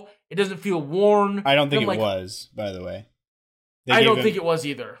ball. It doesn't feel worn. I don't think it was, by the way. I don't think it was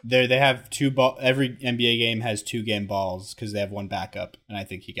either. They have two ball. Every NBA game has 2 game balls because they have one backup, and I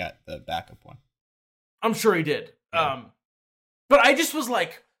think he got the backup one. I'm sure he did. Yeah. But I just was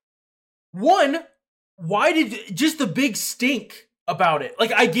like, one, why did just the big stink about it?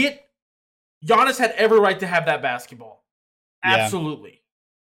 I get Giannis had every right to have that basketball. Absolutely.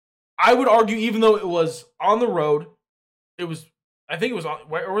 I would argue, even though it was on the road, I think it was on.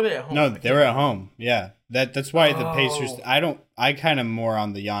 Where were they at home? No, they were at home. Yeah. That's why the Pacers. I kind of more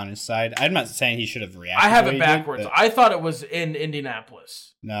on the Giannis side. I'm not saying he should have reacted. I have it backwards. I thought it was in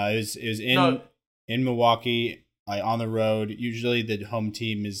Indianapolis. No, it was in Milwaukee, like on the road. Usually the home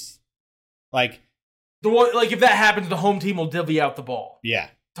team is like the one. Like if that happens, the home team will divvy out the ball. Yeah,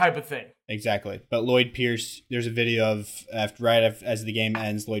 type of thing. Exactly. But Lloyd Pierce, there's a video of as the game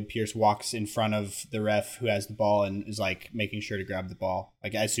ends, Lloyd Pierce walks in front of the ref who has the ball and is like making sure to grab the ball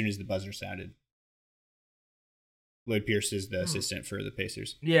like as soon as the buzzer sounded. Lloyd Pierce is the assistant for the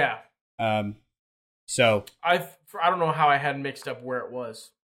Pacers. Yeah. So I don't know how I had mixed up where it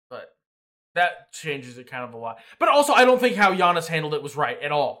was, but that changes it kind of a lot. But also, I don't think how Giannis handled it was right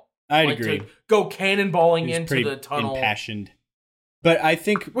at all. I'd agree. To go cannonballing into the tunnel, impassioned. But I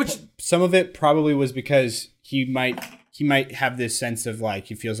think some of it probably was because he might have this sense of like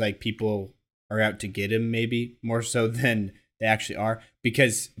he feels like people are out to get him, maybe more so than they actually are,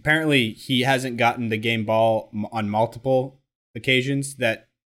 because apparently he hasn't gotten the game ball on multiple occasions that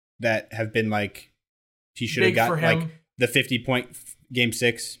have been like he should have got, like the 50-point game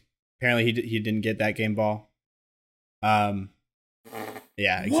 6. Apparently he didn't get that game ball. Yeah,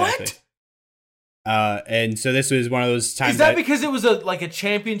 exactly. What? And so this was one of those times. Is that because it was a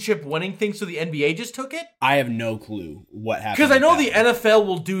championship winning thing, so the NBA just took it? I have no clue what happened. Because I know the NFL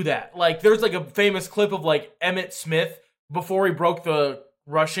will do that. Like, there's like a famous clip of like Emmitt Smith before he broke the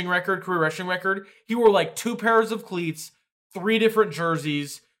career rushing record. He wore like 2 pairs of cleats, 3 different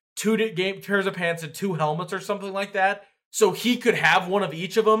jerseys, 2 pairs of pants, and 2 helmets or something like that. So he could have one of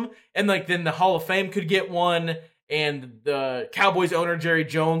each of them, and like then the Hall of Fame could get one, and the Cowboys owner Jerry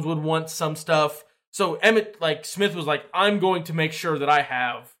Jones would want some stuff. So Emmitt Smith was like, I'm going to make sure that I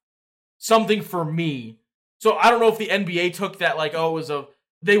have something for me. So I don't know if the NBA took that like,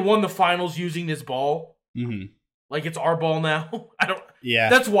 they won the finals using this ball. Mm-hmm. Like it's our ball now. I don't. Yeah,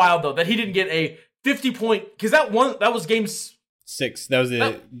 that's wild though that he didn't get a 50-point because that was game 6. That was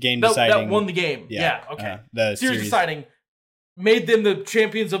the game deciding. That won the game. Yeah. Okay. The series deciding made them the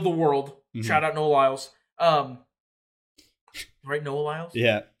champions of the world. Mm-hmm. Shout out Noah Lyles. Right, Noah Lyles.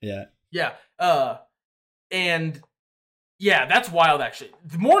 Yeah. And yeah, that's wild. Actually,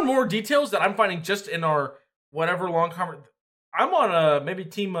 the more and more details that I'm finding just in our whatever long conversation. I'm on maybe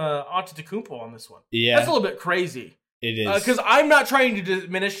team Antetokounmpo on this one. Yeah, that's a little bit crazy. It is because I'm not trying to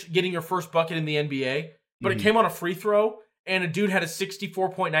diminish getting your first bucket in the NBA, but it came on a free throw, and a dude had a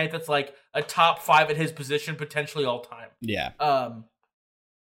 64-point night. That's like a top 5 at his position, potentially all time. Yeah.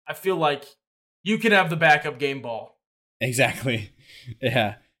 I feel like you can have the backup game ball. Exactly.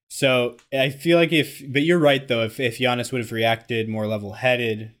 Yeah. So I feel like but you're right though. If Giannis would have reacted more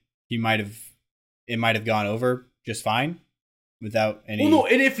level-headed, it might have gone over just fine. Without any. Well, no,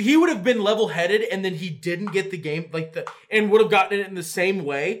 and if he would have been level-headed and then he didn't get the game, and would have gotten it in the same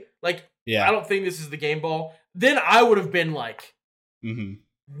way, I don't think this is the game ball. Then I would have been like,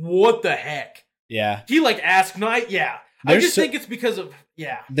 what the heck? Yeah. He asked night. Yeah. I just think it's because of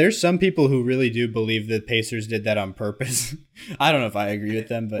There's some people who really do believe the Pacers did that on purpose. I don't know if I agree with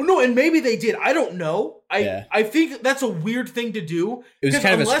them, but no, and maybe they did. I don't know. I think that's a weird thing to do. It was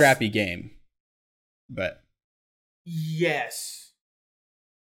kind of a scrappy game, but. Yes.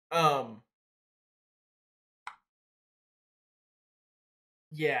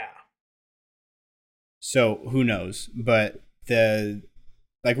 Yeah. So who knows? But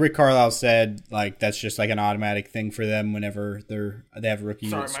Rick Carlisle said, that's just like an automatic thing for them whenever they have a rookie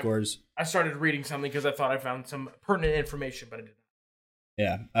that scores. I started reading something because I thought I found some pertinent information, but I didn't.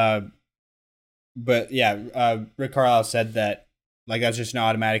 Yeah. But yeah, Rick Carlisle said that that's just an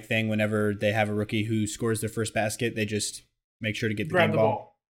automatic thing. Whenever they have a rookie who scores their first basket, they just make sure to get the game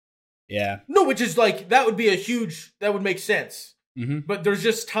ball. Yeah. No, which is that would be that would make sense. Mm-hmm. But there's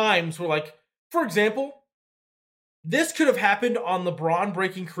just times where for example, this could have happened on LeBron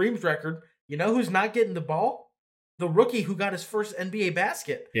breaking Kareem's record. You know who's not getting the ball? The rookie who got his first NBA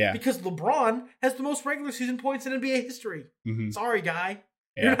basket. Yeah. Because LeBron has the most regular season points in NBA history. Mm-hmm. Sorry, guy.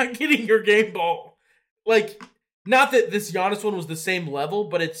 Yeah. You're not getting your game ball. Not that this Giannis one was the same level,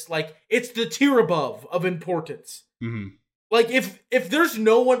 but it's it's the tier above of importance. Mm-hmm. If there's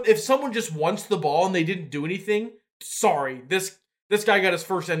no one, if someone just wants the ball and they didn't do anything, sorry, this guy got his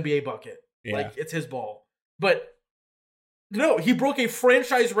first NBA bucket. Yeah. It's his ball. But no, he broke a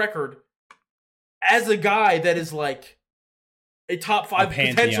franchise record as a guy that is a top 5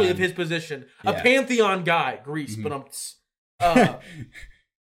 potentially of his position. Yeah. A pantheon guy, Greece, mm-hmm.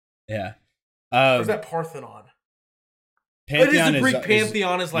 Yeah. Or is that Parthenon? Pantheon it is the Greek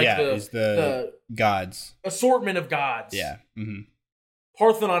pantheon is the gods. Assortment of gods. Yeah. Mm-hmm.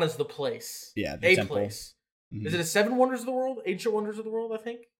 Parthenon is the place. Yeah, the temple. Place. Mm-hmm. Is it a 7 wonders of the world? Ancient wonders of the world, I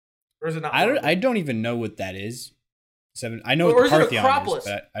think. Or is it not? I don't even know what that is. I know or what is the it Parthenon Acropolis?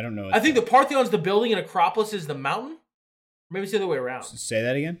 is, but I don't know. I think the Parthenon is the building and Acropolis is the mountain. Maybe it's the other way around. Say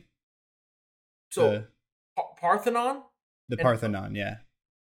that again. So Parthenon. The Parthenon, yeah.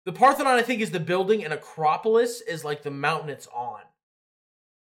 The Parthenon, I think, is the building, and Acropolis is like the mountain it's on.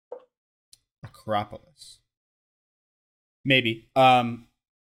 Acropolis. Maybe. The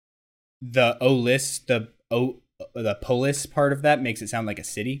the polis part of that makes it sound like a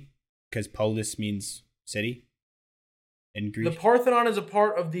city, because polis means city in Greek. The Parthenon is a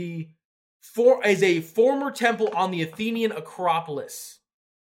part of is a former temple on the Athenian Acropolis.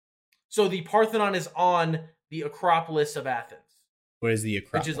 So the Parthenon is on the Acropolis of Athens. What is the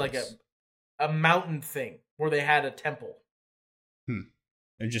Acropolis? Which is like a mountain thing where they had a temple.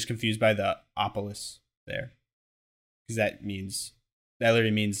 I'm just confused by the opolis there. Because that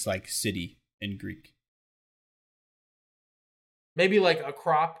literally means like city in Greek. Maybe like a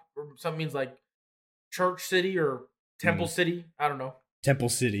crop or something means like church city or temple city. I don't know. Temple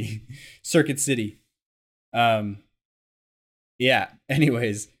City. Circuit City. Yeah.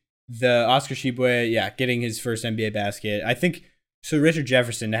 Anyways, the Oscar Tshiebwe, getting his first NBA basket. I think so. Richard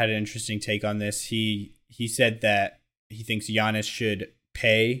Jefferson had an interesting take on this. He said that he thinks Giannis should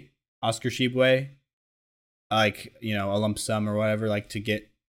pay Oscar Tshiebwe, like, a lump sum or whatever, like to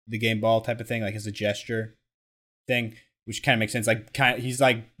get the game ball type of thing, like as a gesture thing, which kind of makes sense. Like, he's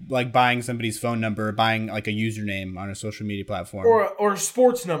like buying somebody's phone number, or buying like a username on a social media platform, or a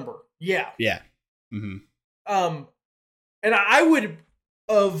sports number. Yeah. Mm-hmm. And I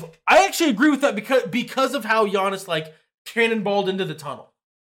actually agree with that because of how Giannis like cannonballed into the tunnel.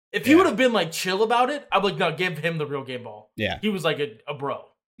 If he would have been like chill about it, I'd be like, no, give him the real game ball. Yeah. He was like a bro.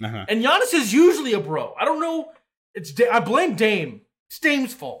 Uh-huh. And Giannis is usually a bro. I don't know. I blame Dame. It's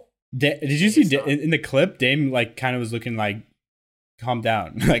Dame's fault. Did you see in the clip? Dame like kind of was looking like, calm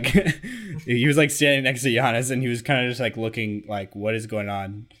down. Like he was like standing next to Giannis, and he was kind of just like looking like, what is going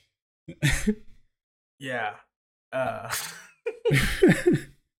on? Yeah.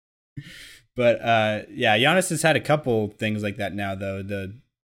 But Giannis has had a couple things like that now, though. The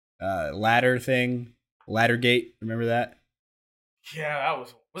ladder thing, Laddergate. Remember that? Yeah,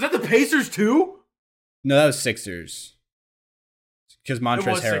 was that the Pacers too? No, that was Sixers. Because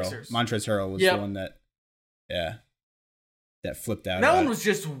Montrezl Harrell was the one that flipped out. And that one was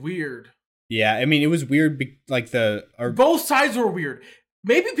just weird. Yeah, I mean, it was weird. Both sides were weird.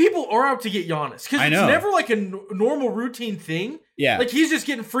 Maybe people are out to get Giannis because it's never like a normal routine thing. Yeah, like he's just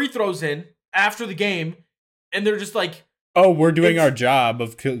getting free throws in after the game, and they're just like, "Oh, we're doing our job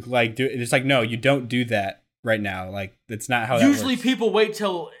of like do." It's like, no, you don't do that right now. Like that's not how. Usually, that works. people wait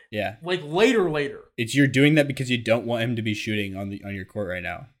till like later. It's you're doing that because you don't want him to be shooting on your court right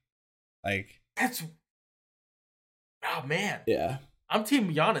now. Like that's. Oh man. Yeah. I'm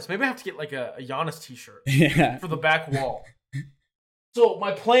team Giannis. Maybe I have to get like a Giannis t-shirt for the back wall. So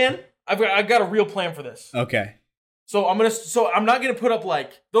my plan, I've got a real plan for this. Okay. So I'm not gonna put up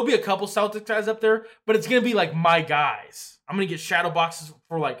like there'll be a couple Celtics guys up there, but it's gonna be like my guys. I'm gonna get shadow boxes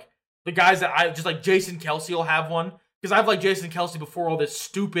for like the guys that I just like. Jason Kelce will have one because I've liked Jason Kelce before all this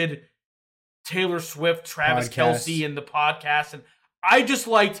stupid Taylor Swift, Travis Kelce, and the podcast, and I just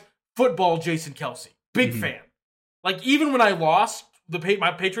liked football. Jason Kelce, big fan. Like even when I lost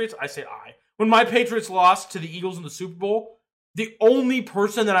my Patriots, when my Patriots lost to the Eagles in the Super Bowl, the only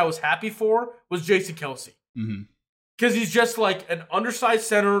person that I was happy for was Jason Kelce. Because he's just like an undersized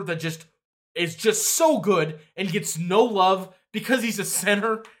center that just is just so good and gets no love because he's a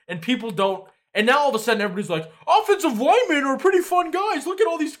center and people don't. And now all of a sudden everybody's like, offensive linemen are pretty fun guys. Look at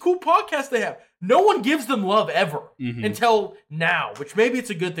all these cool podcasts they have. No one gives them love ever until now, which maybe it's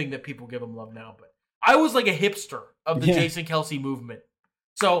a good thing that people give them love now. But I was like a hipster of the Jason Kelce movement.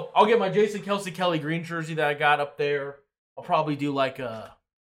 So I'll get my Jason Kelce Kelly Green jersey that I got up there. I'll probably do I'll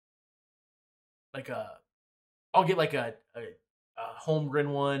get like a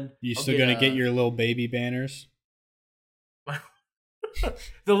Holmgren one. You still gonna get your little baby banners?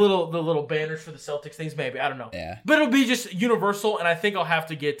 the little banners for the Celtics things, maybe. I don't know. Yeah. But it'll be just universal, and I think I'll have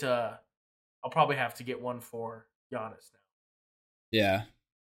to get I'll probably have to get one for Giannis now. Yeah.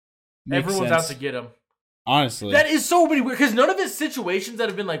 Everyone's out to get him. Honestly. That is so many weird because none of his situations that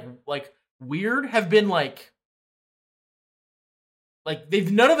have been like weird have been like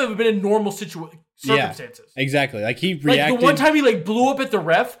none of them have been in normal circumstances. Yeah, exactly. Like he reacted. Like the one time he like blew up at the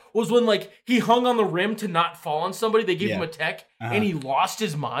ref was when like he hung on the rim to not fall on somebody. They gave him a tech and he lost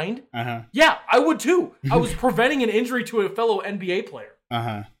his mind. Yeah, I would too. I was preventing an injury to a fellow NBA player.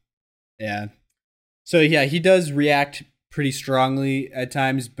 Yeah. So yeah, he does react pretty strongly at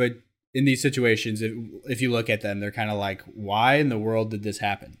times, but in these situations, if you look at them, they're kind of like, why in the world did this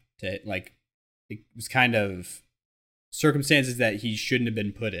happen to like it was kind of circumstances that he shouldn't have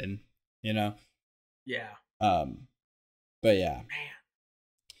been put in, you know? Yeah. But yeah. Man.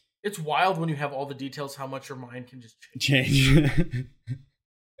 It's wild when you have all the details how much your mind can just change.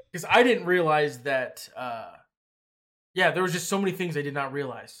 Because I didn't realize that there was just so many things I did not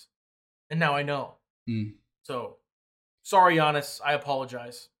realize. And now I know. So sorry, Giannis, I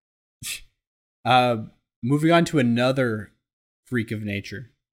apologize. Moving on to another freak of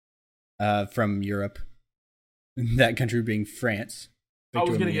nature from Europe. That country being France. I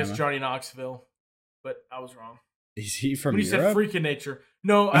was going to guess Johnny Knoxville, but I was wrong. Is he from Europe? When you Europe? said freak of nature.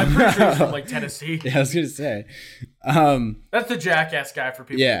 No, I'm pretty sure he's from like Tennessee. Yeah, I was going to say. That's the jackass guy for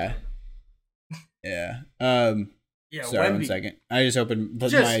people. Yeah. Yeah. Sorry, Wemby. 1 second. I just opened,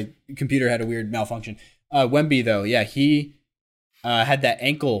 but my computer had a weird malfunction. Wemby, though, yeah, he had that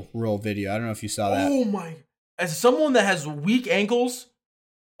ankle roll video. I don't know if you saw that. Oh my! As someone that has weak ankles,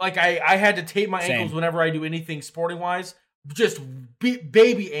 like I had to tape my ankles whenever I do anything sporting wise. Just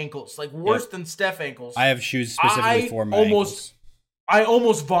baby ankles, like worse than Steph ankles. I have shoes specifically for my ankles. I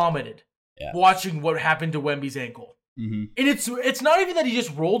almost vomited watching what happened to Wemby's ankle. Mm-hmm. And it's not even that he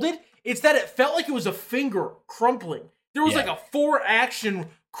just rolled it. It's that it felt like it was a finger crumpling. There was like a 4-action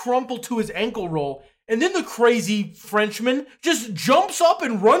crumple to his ankle roll. And then the crazy Frenchman just jumps up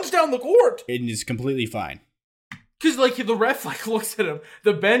and runs down the court. It is completely fine. Because like the ref like looks at him.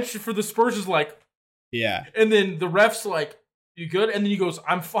 The bench for the Spurs is like, yeah. And then the ref's like, you good? And then he goes,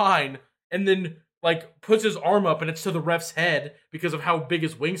 I'm fine. And then like puts his arm up and it's to the ref's head because of how big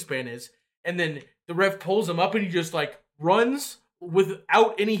his wingspan is. And then the ref pulls him up and he just like runs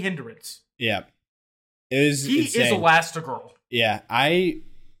without any hindrance. Yeah. He is Elastigirl. Yeah.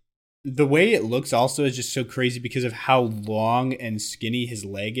 The way it looks also is just so crazy because of how long and skinny his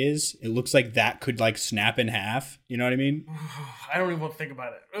leg is. It looks like that could like snap in half. You know what I mean? I don't even want to think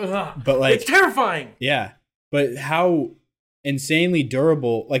about it. Ugh. But like, it's terrifying. Yeah. But how insanely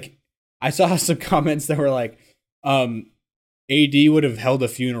durable. Like I saw some comments that were like, AD would have held a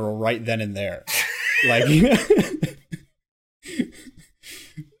funeral right then and there. Like,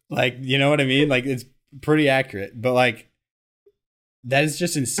 like, you know what I mean? Like it's pretty accurate, but like, that is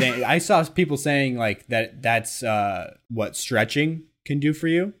just insane. I saw people saying like that's what stretching can do for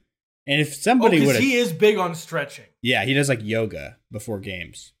you. And if somebody would, he is big on stretching. Yeah, he does like yoga before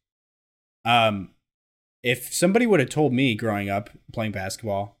games. If somebody would have told me growing up playing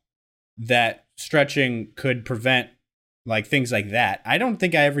basketball that stretching could prevent like things like that, I don't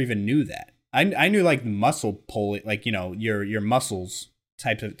think I ever even knew that. I knew like muscle pulling, like, you know, your muscles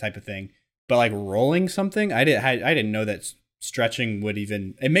type of thing, but like rolling something, I didn't know that. Stretching would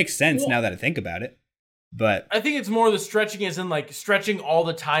even, it makes sense now that I think about it, but I think it's more the stretching is in like stretching all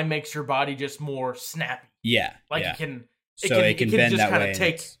the time makes your body just more snappy. Yeah. Like yeah. it can bend just that kind way of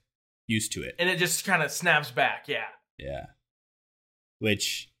take used to it. And it just kind of snaps back. Yeah. Yeah.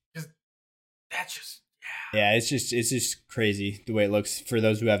 Which that's just, yeah, it's just crazy the way it looks for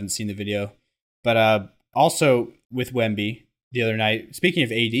those who haven't seen the video. But also with Wemby the other night, speaking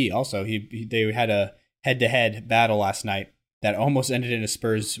of AD, also they had a head-to-head battle last night that almost ended in a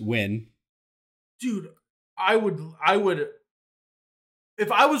Spurs win. Dude, I would,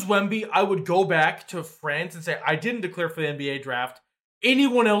 if I was Wemby, I would go back to France and say, I didn't declare for the NBA draft.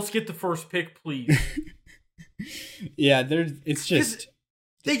 Anyone else get the first pick, please? Yeah, it's just...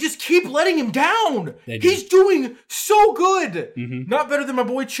 They just keep letting him down. He's doing so good. Mm-hmm. Not better than my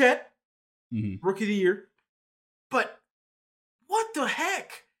boy Chet, Rookie of the year. But what the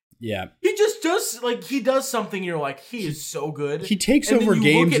heck? Yeah. He just does, like, he does something, you're like, he is so good. He takes over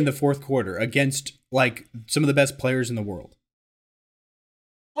games in the fourth quarter against, like, some of the best players in the world.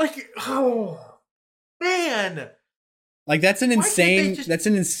 Like, oh, man. Like, that's an insane,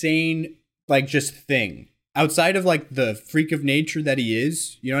 like, just thing. Outside of, like, the freak of nature that he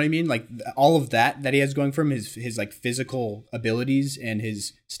is, you know what I mean? Like, all of that he has going from his like, physical abilities and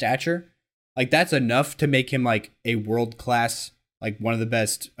his stature. Like, that's enough to make him, like, a world-class, like one of the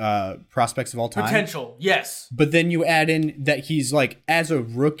best prospects of all time. Potential, yes. But then you add in that he's like, as a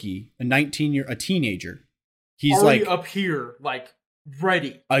rookie, a teenager, he's already like up here, like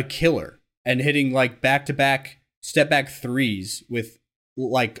ready, a killer, and hitting like back-to-back step-back threes with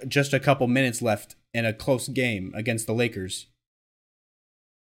like just a couple minutes left in a close game against the Lakers,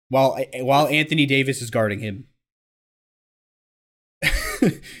 while Anthony Davis is guarding him,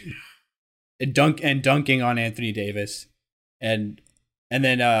 dunking on Anthony Davis. And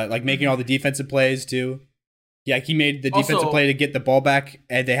then like making all the defensive plays too. Yeah, he made the defensive play to get the ball back,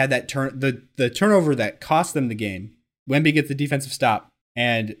 and they had that the turnover that cost them the game. Wemby gets the defensive stop,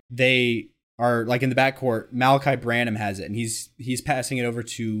 and they or like in the backcourt, Malachi Branham has it, and he's passing it over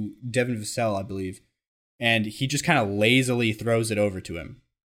to Devin Vassell, I believe, and he just kind of lazily throws it over to him.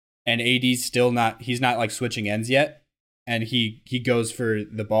 And AD's still not, he's not like switching ends yet, and he goes for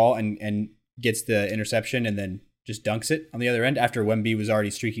the ball and gets the interception and then just dunks it on the other end after Wemby was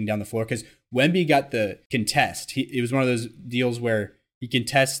already streaking down the floor, because Wemby got the contest. It was one of those deals where he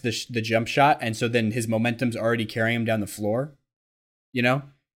contests the jump shot, and so then his momentum's already carrying him down the floor, you know?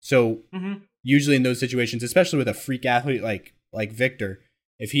 So usually in those situations, especially with a freak athlete like Victor,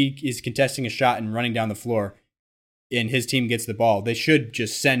 if he is contesting a shot and running down the floor and his team gets the ball, they should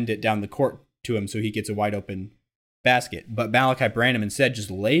just send it down the court to him so he gets a wide open basket. But Malachi Branham instead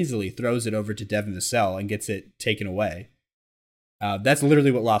just lazily throws it over to Devin Vassell and gets it taken away. That's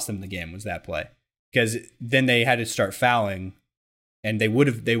literally what lost them the game, was that play. Because then they had to start fouling, and they would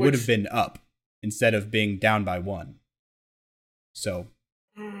have been up instead of being down by 1. So,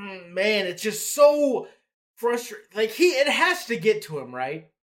 man, it's just so frustrating. Like, it has to get to him, right?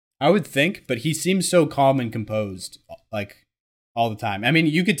 I would think, but he seems so calm and composed, like, all the time. I mean,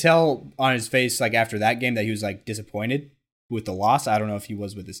 you could tell on his face, like, after that game that he was, like, disappointed with the loss. I don't know if he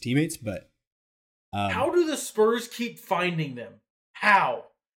was with his teammates, but... how do the Spurs keep finding them? How?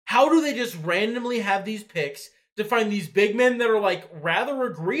 How do they just randomly have these picks to find these big men that are, like, rather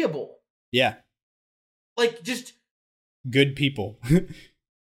agreeable? Yeah. Like, just... good people.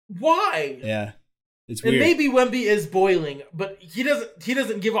 Why? Yeah. It's and weird. Maybe Wemby is boiling, but he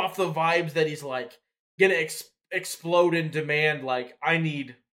doesn't give off the vibes that he's like gonna explode in demand. Like, I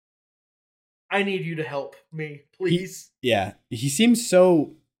need you to help me, please. He seems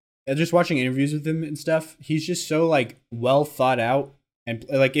so. Just watching interviews with him and stuff, he's just so like well thought out, and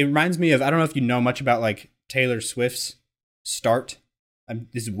like it reminds me of, I don't know if you know much about like Taylor Swift's start.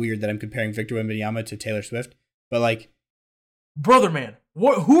 This is weird that I'm comparing Victor Wembanyama to Taylor Swift, but like, brother man,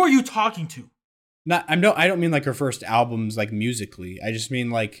 who are you talking to? I don't mean like her first albums, like musically. I just mean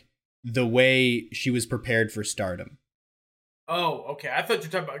like the way she was prepared for stardom. Oh, okay. I thought you were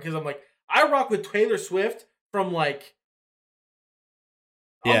talking about, because I'm like, I rock with Taylor Swift from like,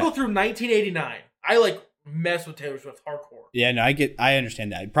 I'll go through 1989. I like mess with Taylor Swift hardcore. Yeah, no, I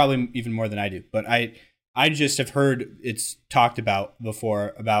understand that. Probably even more than I do. But I just have heard it's talked about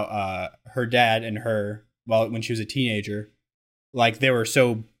before about her dad and her, well, when she was a teenager, like they were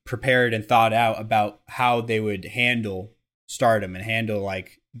so prepared and thought out about how they would handle stardom and handle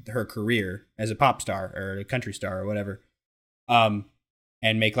like her career as a pop star or a country star or whatever, and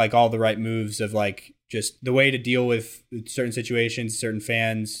make like all the right moves of like just the way to deal with certain situations, certain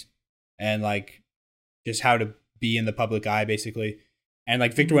fans, and like just how to be in the public eye basically. And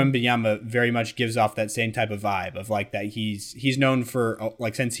like Victor Wembanyama very much gives off that same type of vibe of like that he's known for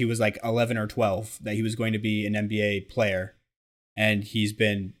like since he was like 11 or 12 that he was going to be an NBA player. And he's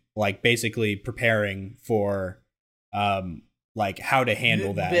been like basically preparing for like how to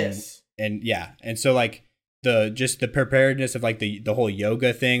handle that. And yeah. And so like the preparedness of like the whole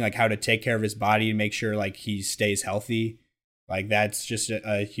yoga thing, like how to take care of his body and make sure like he stays healthy. Like that's just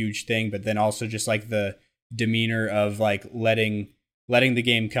a huge thing. But then also just like the demeanor of like letting the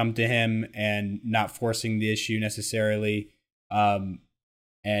game come to him and not forcing the issue necessarily. And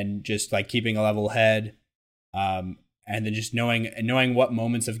just like keeping a level head. And then just knowing what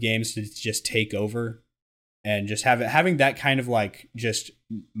moments of games to just take over, and just having that kind of like just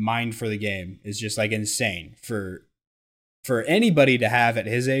mind for the game is just like insane for anybody to have at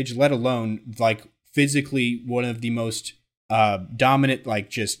his age, let alone like physically one of the most dominant, like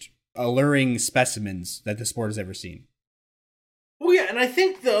just alluring specimens that the sport has ever seen. Well, yeah, and I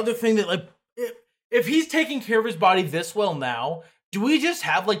think the other thing that like if he's taking care of his body this well now, do we just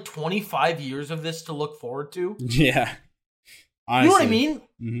have like 25 years of this to look forward to? Yeah. Honestly. You know what I mean?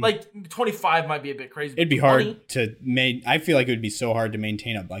 Mm-hmm. Like 25 might be a bit crazy. It'd be hard to I feel like it would be so hard to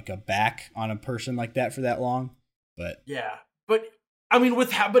maintain a back on a person like that for that long. But yeah. But I mean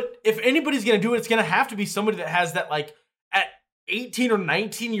but if anybody's going to do it, it's going to have to be somebody that has that like at 18 or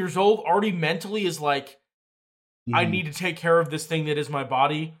 19 years old already mentally is like, I need to take care of this thing that is my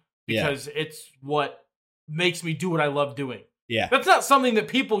body because it's what makes me do what I love doing. Yeah. That's not something that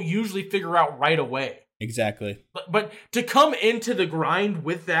people usually figure out right away. Exactly. But to come into the grind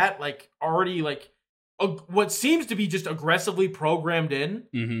with that, like already like what seems to be just aggressively programmed in.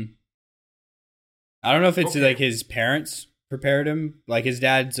 Mm-hmm. I don't know if it's like his parents prepared him. Like his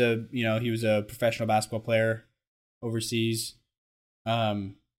dad's he was a professional basketball player overseas.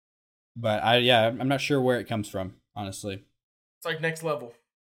 But I'm not sure where it comes from, honestly. It's like next level.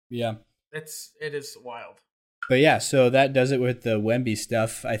 Yeah. It is wild. But yeah, so that does it with the Wemby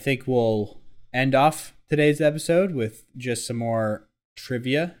stuff. I think we'll end off today's episode with just some more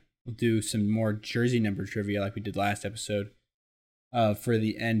trivia. We'll do some more jersey number trivia like we did last episode for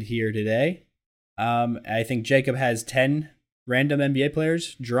the end here today. I think Jacob has 10 random NBA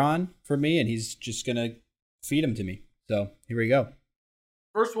players drawn for me, and he's just going to feed them to me. So here we go.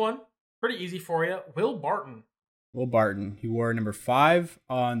 First one, pretty easy for you. Will Barton. Will Barton. He wore number 5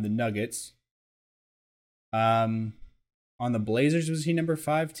 on the Nuggets. On the Blazers, was he number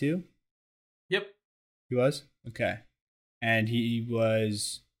 5 too? Yep. He was? Okay. And he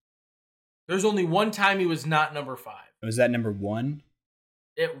was... There's only one time he was not number 5. Was that number 1?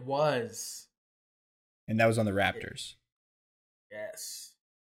 It was. And that was on the Raptors. Yes.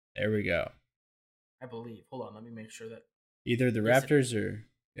 There we go. I believe. Hold on, let me make sure that... Either the Raptors or...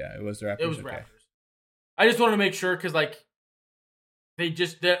 Yeah, it was the Raptors. It was Raptors. I just want to make sure, because, like,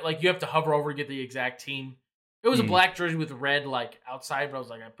 you have to hover over to get the exact team. It was a black jersey with red, like, outside, but I was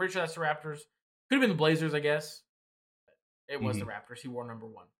like, I'm pretty sure that's the Raptors. Could have been the Blazers, I guess. It was the Raptors. He wore number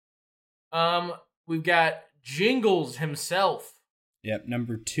 1. We've got Jingles himself. Yep,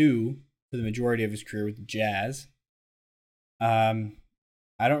 number 2 for the majority of his career with the Jazz. I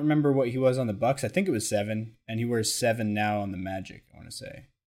don't remember what he was on the Bucks. I think it was 7, and he wears 7 now on the Magic, I want to say.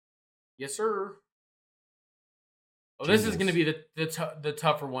 Yes, sir. Oh, this is going to be the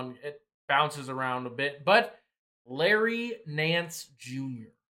tougher one. It bounces around a bit, but Larry Nance Jr.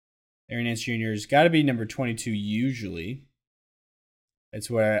 Larry Nance Jr. has got to be number 22 usually. That's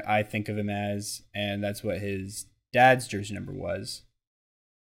what I think of him as, and that's what his dad's jersey number was.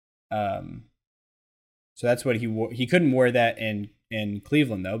 So that's what he wore. He couldn't wear that in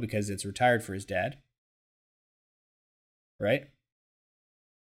Cleveland, though, because it's retired for his dad. Right?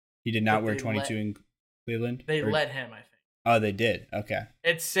 He did not wear 22 in Cleveland? They let him, I think. Oh, they did. Okay.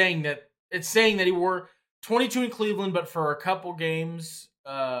 It's saying that he wore 22 in Cleveland, but for a couple games.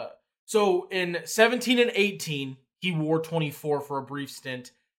 So in 17 and 18, he wore 24 for a brief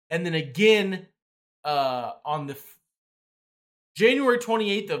stint, and then again on the January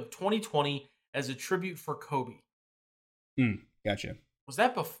 28th of 2020 as a tribute for Kobe. Gotcha. Was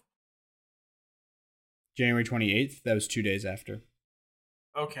that before? January 28th? That was 2 days after.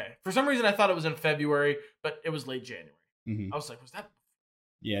 Okay. For some reason, I thought it was in February, but it was late January. Mm-hmm. I was like, was that?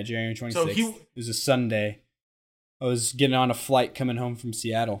 Yeah, January 26th. So it was a Sunday. I was getting on a flight coming home from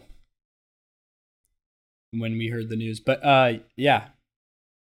Seattle when we heard the news. But, yeah.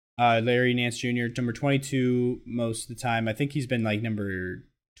 Larry Nance Jr., number 22 most of the time. I think he's been like number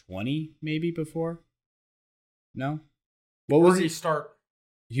 20 maybe before. No? What was he start?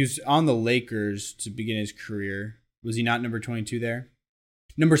 He was on the Lakers to begin his career. Was he not number 22 there?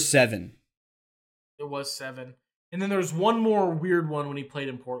 Number 7. It was 7. And then there's one more weird one when he played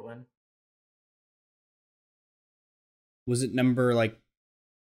in Portland. Was it number like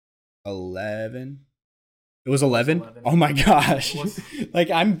 11? It was 11? Oh my gosh. Like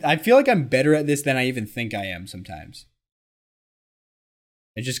I feel like I'm better at this than I even think I am sometimes.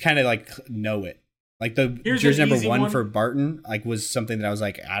 I just kind of like know it. Like the jersey number 1 for Barton like was something that I was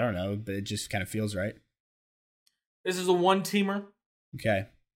like, I don't know, but it just kind of feels right. This is a one-teamer. Okay.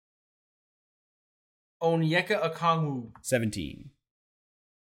 Onyeka Okongwu. 17.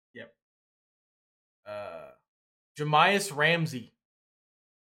 Yep. Jamias Ramsey.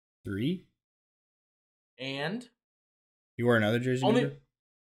 3. And? You wore another jersey number?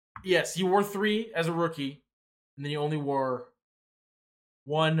 Yes, he wore 3 as a rookie. And then he only wore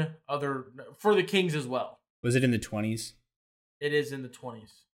one other for the Kings as well. Was it in the 20s? It is in the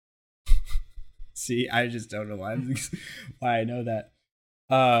 20s. See, I just don't know why I know that.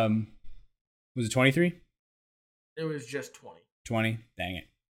 Was it 23? It was just 20. 20? Dang it.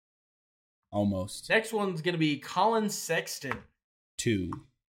 Almost. Next one's going to be Colin Sexton. 2.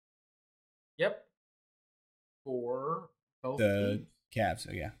 Yep. For both the teams. Cavs.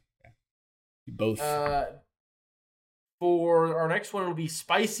 Oh, yeah. Both. For our next one, it'll be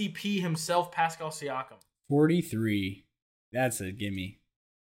Spicy P himself, Pascal Siakam. 43. That's a gimme.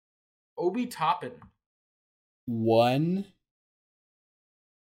 Obi Toppin. 1.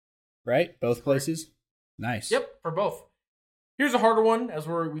 Right? Both places? Nice. Yep, for both. Here's a harder one, as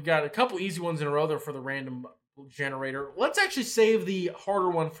we got a couple easy ones in a row there for the random generator. Let's actually save the harder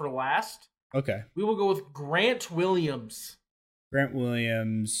one for last. Okay. We will go with Grant Williams. Grant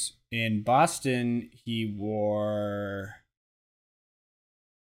Williams. In Boston, he wore...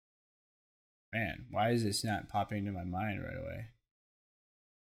 Man, why is this not popping into my mind right away?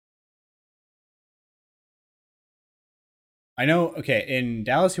 I know, okay, in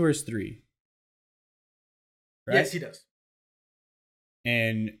Dallas he wears 3. Right? Yes, he does.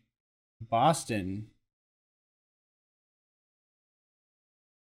 In Boston,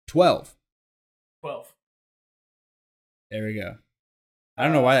 12. 12. There we go. I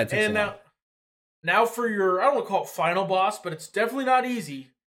don't know why that took so long. Now for your, I don't want to call it final boss, but it's definitely not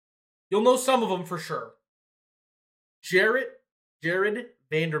easy. You'll know some of them for sure. Jared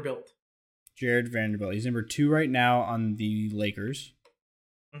Vanderbilt. Jared Vanderbilt. He's number 2 right now on the Lakers.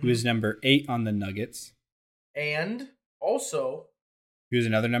 He was number 8 on the Nuggets. And also... He was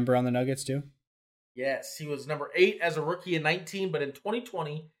another number on the Nuggets too? Yes, he was number 8 as a rookie in 19, but in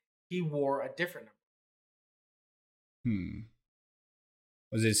 2020, he wore a different number.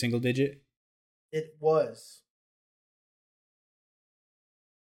 Was it a single digit? It was.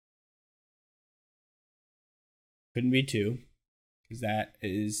 Couldn't be 2, because that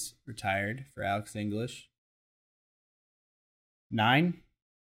is retired for Alex English. 9?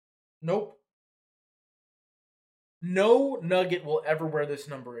 Nope. No Nugget will ever wear this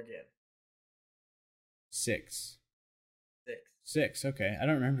number again. 6. 6, okay. I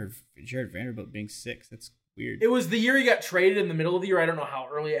don't remember Jared Vanderbilt being 6. That's weird. It was the year he got traded in the middle of the year. I don't know how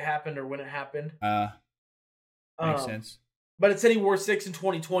early it happened or when it happened. Makes sense. But it said he wore 6 in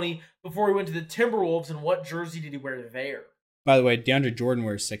 2020 before he went to the Timberwolves. And what jersey did he wear there? By the way, DeAndre Jordan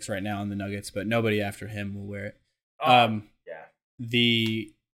wears 6 right now on the Nuggets, but nobody after him will wear it. Yeah.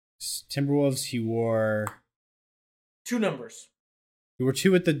 The Timberwolves, he wore 2 numbers. He wore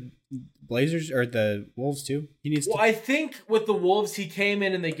 2 with the Blazers or the Wolves too. He needs. Well, I think with the Wolves, he came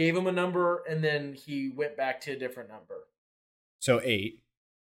in and they gave him a number, and then he went back to a different number. So 8.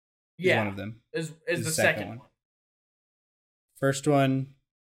 Yeah, one of them is the second one. First one,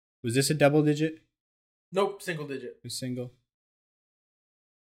 was this a double digit? Nope, single digit. It was single.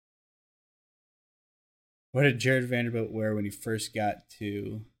 What did Jared Vanderbilt wear when he first got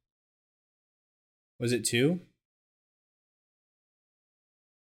to? Was it 2?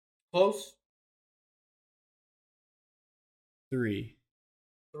 Close. 3.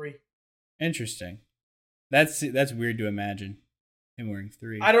 3. Interesting. That's weird to imagine him wearing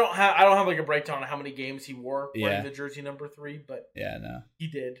 3. I don't have like a breakdown on how many games he wore wearing the jersey number 3, but yeah, no, he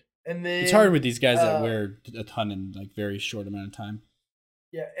did. And then it's hard with these guys that wear a ton in like very short amount of time.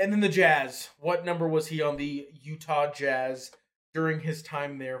 Yeah, and then the Jazz. What number was he on the Utah Jazz during his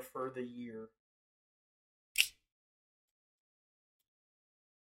time there for the year?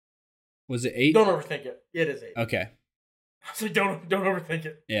 Was it 8? Don't overthink it. It is 8. Okay. So don't overthink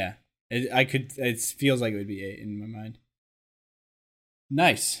it. Yeah, it feels like it would be 8 in my mind.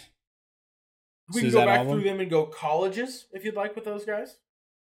 Nice. We can go back through them and go colleges if you'd like with those guys.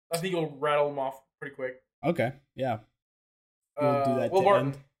 I think you'll rattle them off pretty quick. Okay. Yeah. We'll do that. Will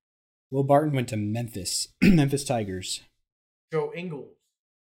Barton. Will Barton went to Memphis. Memphis Tigers. Joe Ingles.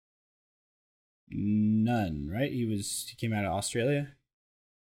 None, right? He came out of Australia.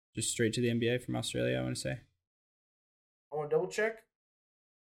 Just straight to the NBA from Australia, I want to say. I want to double check.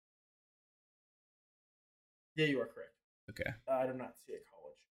 Yeah, you are correct. Okay. I did not see a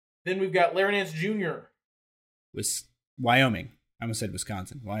college. Then we've got Larry Nance Jr. Wyoming. I almost said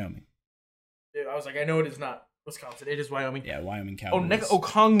Wisconsin. Wyoming. Yeah, I was like, I know it is not Wisconsin. It is Wyoming. Yeah, Wyoming Cowboys.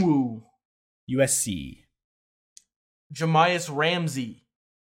 Okongwu. USC. Jamias Ramsey.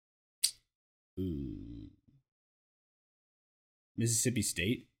 Ooh. Mississippi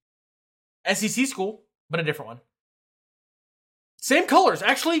State. SEC school, but a different one. Same colors.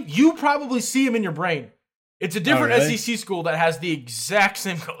 Actually, you probably see them in your brain. It's a different really? SEC school that has the exact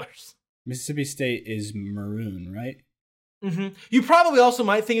same colors. Mississippi State is maroon, right? Mm-hmm. You probably also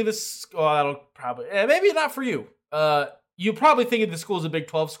might think of this. Well, that'll probably maybe not for you. You probably think of the school as a Big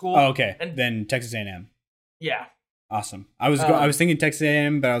 12 school. Oh, okay. And then Texas A&M. Yeah. Awesome. I was thinking Texas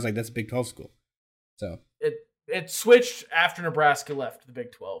A&M, but I was like, that's a Big 12 school. So it switched after Nebraska left the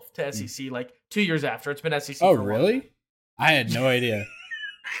Big 12 to SEC, like 2 years after. It's been SEC. Oh, really? I had no idea.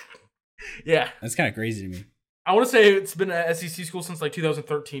 Yeah. That's kind of crazy to me. I want to say it's been an SEC school since like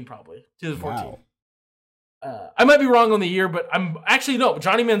 2013, probably 2014. Wow. I might be wrong on the year, but I'm actually no.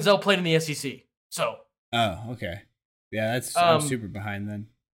 Johnny Manziel played in the SEC, so. Oh, okay. Yeah, I'm super behind then.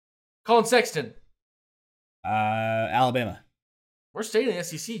 Colin Sexton. Alabama. We're staying in the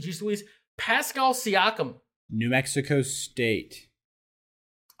SEC. Jeez Louise. Pascal Siakam. New Mexico State.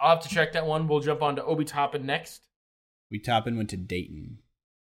 I'll have to check that one. We'll jump on to Obi Toppin next. Obi Toppin went to Dayton.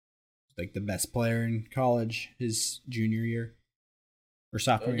 Like the best player in college his junior year or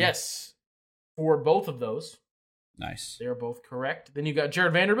sophomore year. Yes, for both of those. Nice. They are both correct. Then you got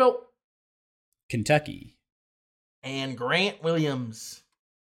Jared Vanderbilt, Kentucky, and Grant Williams,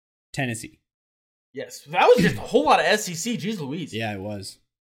 Tennessee. Yes, that was just a whole lot of SEC. Jeez Louise. Yeah, it was.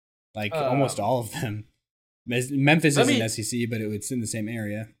 Like almost all of them. Memphis isn't SEC, but it's in the same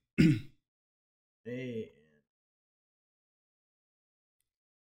area.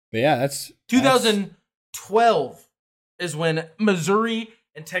 But yeah, that's 2012 is when Missouri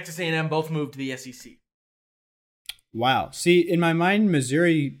and Texas A&M both moved to the SEC. Wow. See, in my mind,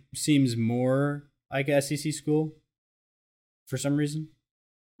 Missouri seems more like a SEC school for some reason.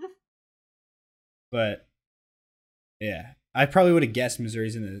 But yeah, I probably would have guessed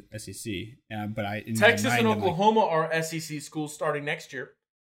Missouri's in the SEC. But Texas and Oklahoma are SEC schools starting next year.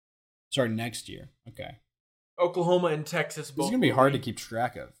 Starting next year. Okay. Oklahoma and Texas both. This is going to be hard to keep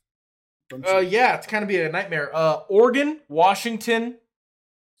track of. Yeah, it's kind of be a nightmare. Oregon, Washington,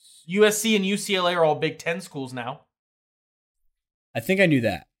 USC, and UCLA are all Big Ten schools now. I think I knew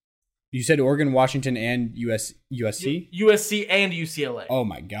that. You said Oregon, Washington, and USC? USC and UCLA. Oh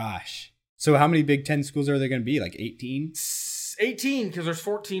my gosh. So how many Big Ten schools are there going to be? Like 18? 18, because there's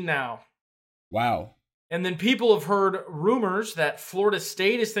 14 now. Wow. And then people have heard rumors that Florida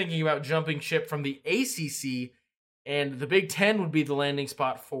State is thinking about jumping ship from the ACC, and the Big Ten would be the landing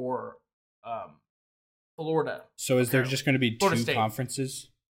spot for Florida. So is there just going to be two conferences?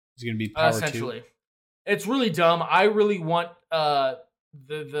 Is it going to be Power essentially. 2? It's really dumb. I really want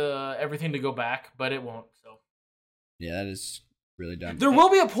the everything to go back, but it won't. So yeah, that is really dumb. There will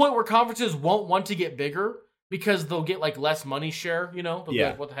be a point where conferences won't want to get bigger because they'll get like less money share. You know, they'll be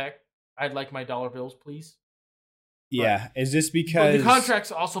like, "What the heck? I'd like my dollar bills, please." Yeah, is this because the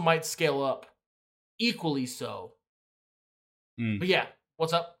contracts also might scale up equally so? But yeah,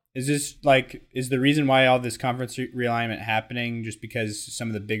 what's up? Is the reason why all this conference realignment happening just because some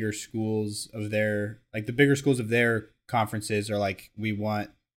of the bigger schools of their conferences are like, we want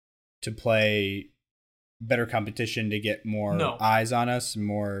to play better competition to get more eyes on us,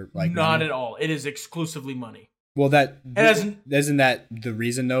 more like not money? At all. It is exclusively money. Well, isn't that the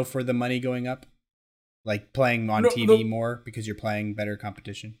reason though for the money going up? Like playing on TV more because you're playing better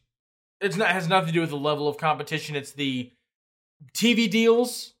competition? It has nothing to do with the level of competition. It's the TV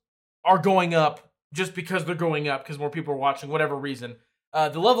deals are going up just because they're going up because more people are watching, whatever reason.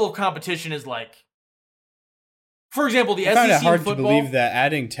 The level of competition is like, for example, the SEC found it hard football, to believe that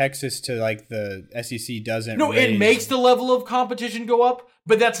adding Texas to like the SEC doesn't. No, it makes the level of competition go up,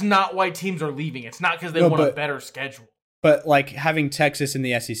 but that's not why teams are leaving. It's not because they want a better schedule. But like having Texas in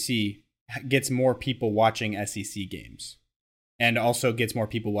the SEC gets more people watching SEC games, and also gets more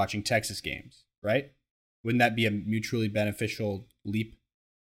people watching Texas games, right? Wouldn't that be a mutually beneficial leap?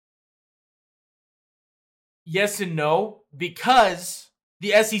 Yes and no, because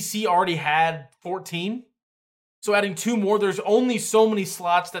the SEC already had 14. So adding 2 more, there's only so many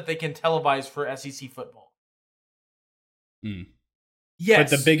slots that they can televise for SEC football.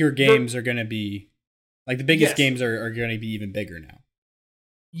 Yes. But the bigger games are going to be, like the biggest games are going to be even bigger now.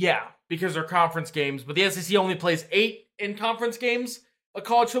 Yeah, because they're conference games. But the SEC only plays 8 in conference games a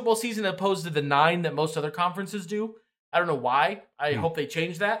college football season opposed to the 9 that most other conferences do. I don't know why. I hope they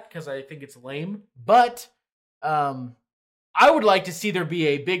change that because I think it's lame. But I would like to see there be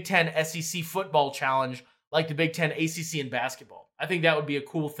a Big Ten SEC football challenge like the Big Ten ACC in basketball. I think that would be a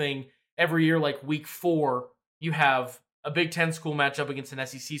cool thing. Every year, like week 4, you have a Big Ten school match up against an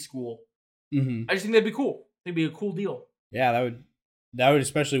SEC school. Mm-hmm. I just think that'd be cool. It'd be a cool deal. Yeah, that would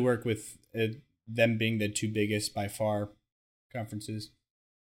especially work with them being the 2 biggest by far conferences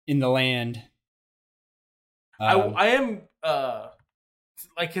in the land. I am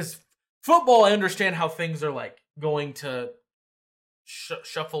like, because football, I understand how things are like going to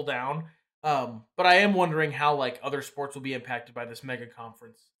shuffle down. But I am wondering how like other sports will be impacted by this mega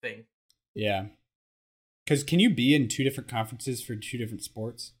conference thing. Yeah. Because can you be in 2 different conferences for 2 different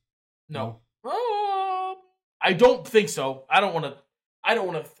sports? No. I don't think so. I don't want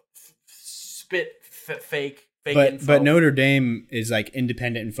to spit fake info. But Notre Dame is like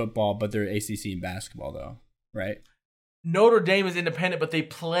independent in football, but they're ACC in basketball though, right? Notre Dame is independent, but they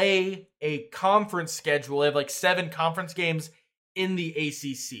play a conference schedule. They have like 7 conference games in the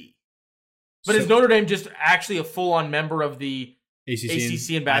ACC. But is Notre Dame just actually a full-on member of the ACC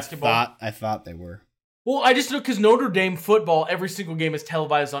in basketball? I thought they were. Well, I just know because Notre Dame football, every single game is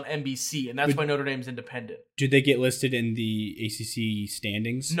televised on NBC, and that's why Notre Dame's independent. Do they get listed in the ACC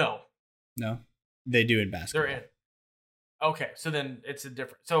standings? No. They do in basketball. They're in. Okay, so then it's a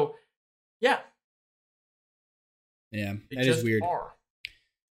different. So, yeah. Yeah, that is weird.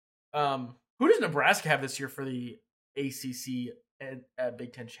 Who does Nebraska have this year for the ACC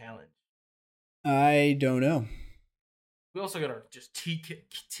Big Ten Challenge? I don't know. We also got our just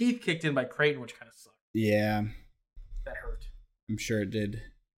teeth kicked in by Creighton, which kind of sucked. Yeah, that hurt. I'm sure it did.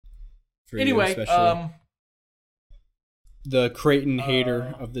 Anyway, the Creighton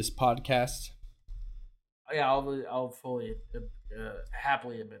hater of this podcast. Yeah, I'll fully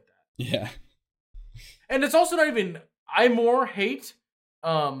happily admit that. Yeah, and it's also not even. I more hate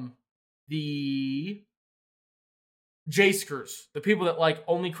the J-skers, the people that like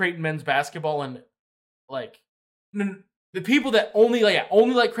only Creighton men's basketball and like the people that only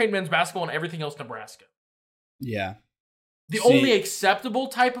like Creighton men's basketball and everything else Nebraska. Yeah. The only acceptable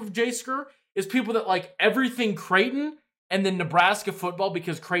type of J-sker is people that like everything Creighton and then Nebraska football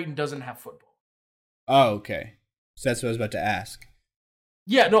because Creighton doesn't have football. Oh, okay. So that's what I was about to ask.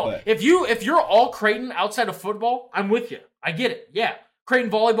 Yeah, no. But if you're all Creighton outside of football, I'm with you. I get it. Yeah, Creighton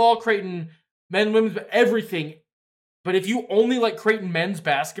volleyball, Creighton men, women's, everything. But if you only like Creighton men's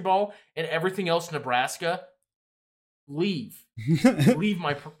basketball and everything else Nebraska, leave. Leave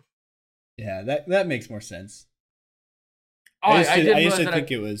my. Yeah, that makes more sense. Oh, I used to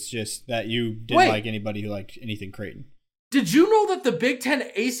think it was just that you didn't like anybody who liked anything Creighton. Did you know that the Big Ten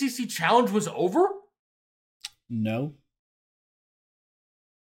ACC Challenge was over? No.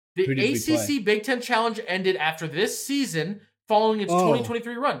 The ACC Big Ten Challenge ended after this season, following its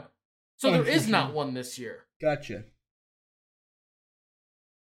 2023 run. So there is not one this year. Gotcha.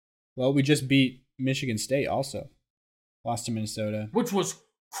 Well, we just beat Michigan State also. Lost to Minnesota. Which was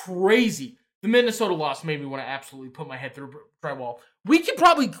crazy. The Minnesota loss made me want to absolutely put my head through a drywall. We could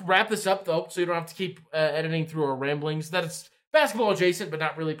probably wrap this up, though, so you don't have to keep editing through our ramblings. That's basketball adjacent, but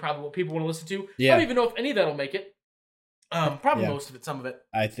not really probably what people want to listen to. Yeah. I don't even know if any of that will make it. Probably most of it, some of it.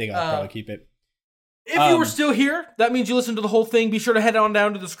 I think I'll probably keep it. If you were still here, that means you listened to the whole thing. Be sure to head on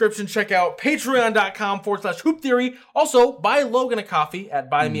down to the description. Check out patreon.com/Hoop Theory. Also, buy Logan a coffee at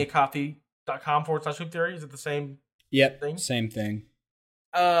buymeacoffee.com/Hoop Theory. Is it the same thing? Same thing.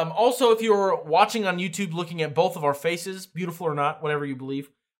 Also, if you're watching on YouTube looking at both of our faces, beautiful or not, whatever you believe,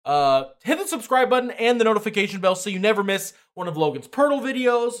 hit the subscribe button and the notification bell so you never miss one of Logan's Pirtle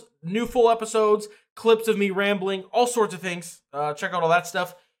videos, new full episodes, clips of me rambling, all sorts of things. Check out all that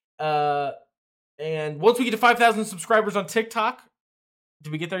stuff. And once we get to 5,000 subscribers on TikTok,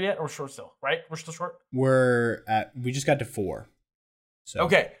 did we get there yet? Or we're short still, right? We're still short? We just got to 4. So.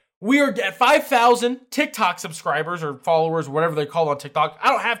 Okay. We are at 5,000 TikTok subscribers or followers, whatever they call on TikTok. I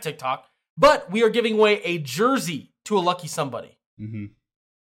don't have TikTok, but we are giving away a jersey to a lucky somebody.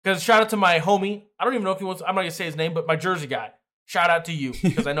 Because shout out to my homie. I don't even know if he wants, I'm not going to say his name, but my jersey guy. Shout out to you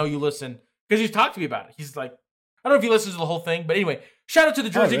because I know you listen. Because he's talked to me about it. He's like, I don't know if he listens to the whole thing, but anyway, shout out to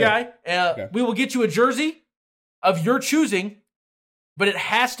the jersey guy. Okay. We will get you a jersey of your choosing, but it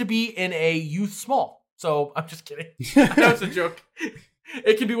has to be in a youth small. So I'm just kidding. I know it's a joke.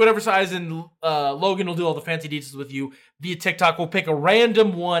 It can be whatever size, and Logan will do all the fancy details with you via TikTok. We'll pick a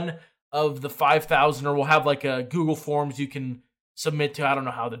random one of the 5,000, or we'll have like a Google Forms you can submit to. I don't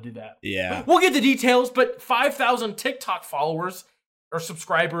know how to do that. Yeah. We'll get the details, but 5,000 TikTok followers or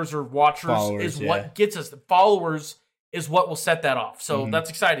subscribers or watchers is what gets us. The followers is what will set that off. So that's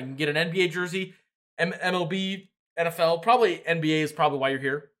exciting. You can get an NBA jersey, MLB, NFL. Probably NBA is probably why you're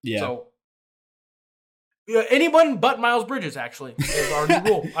here. Yeah. So anyone but Miles Bridges, actually, is our new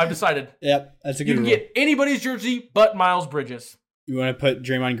rule. I've decided. Yep, that's a good rule. You can get anybody's jersey but Miles Bridges. You want to put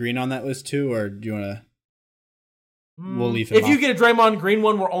Draymond Green on that list too, or do you want to? We'll leave him If off. you get a Draymond Green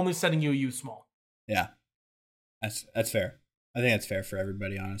one, we're only sending you a U small. Yeah, that's fair. I think that's fair for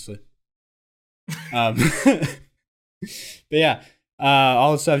everybody, honestly. But yeah,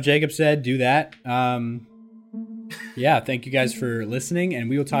 all the stuff Jacob said, do that. Yeah, thank you guys for listening, and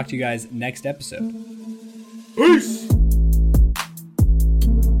we will talk to you guys next episode. Peace!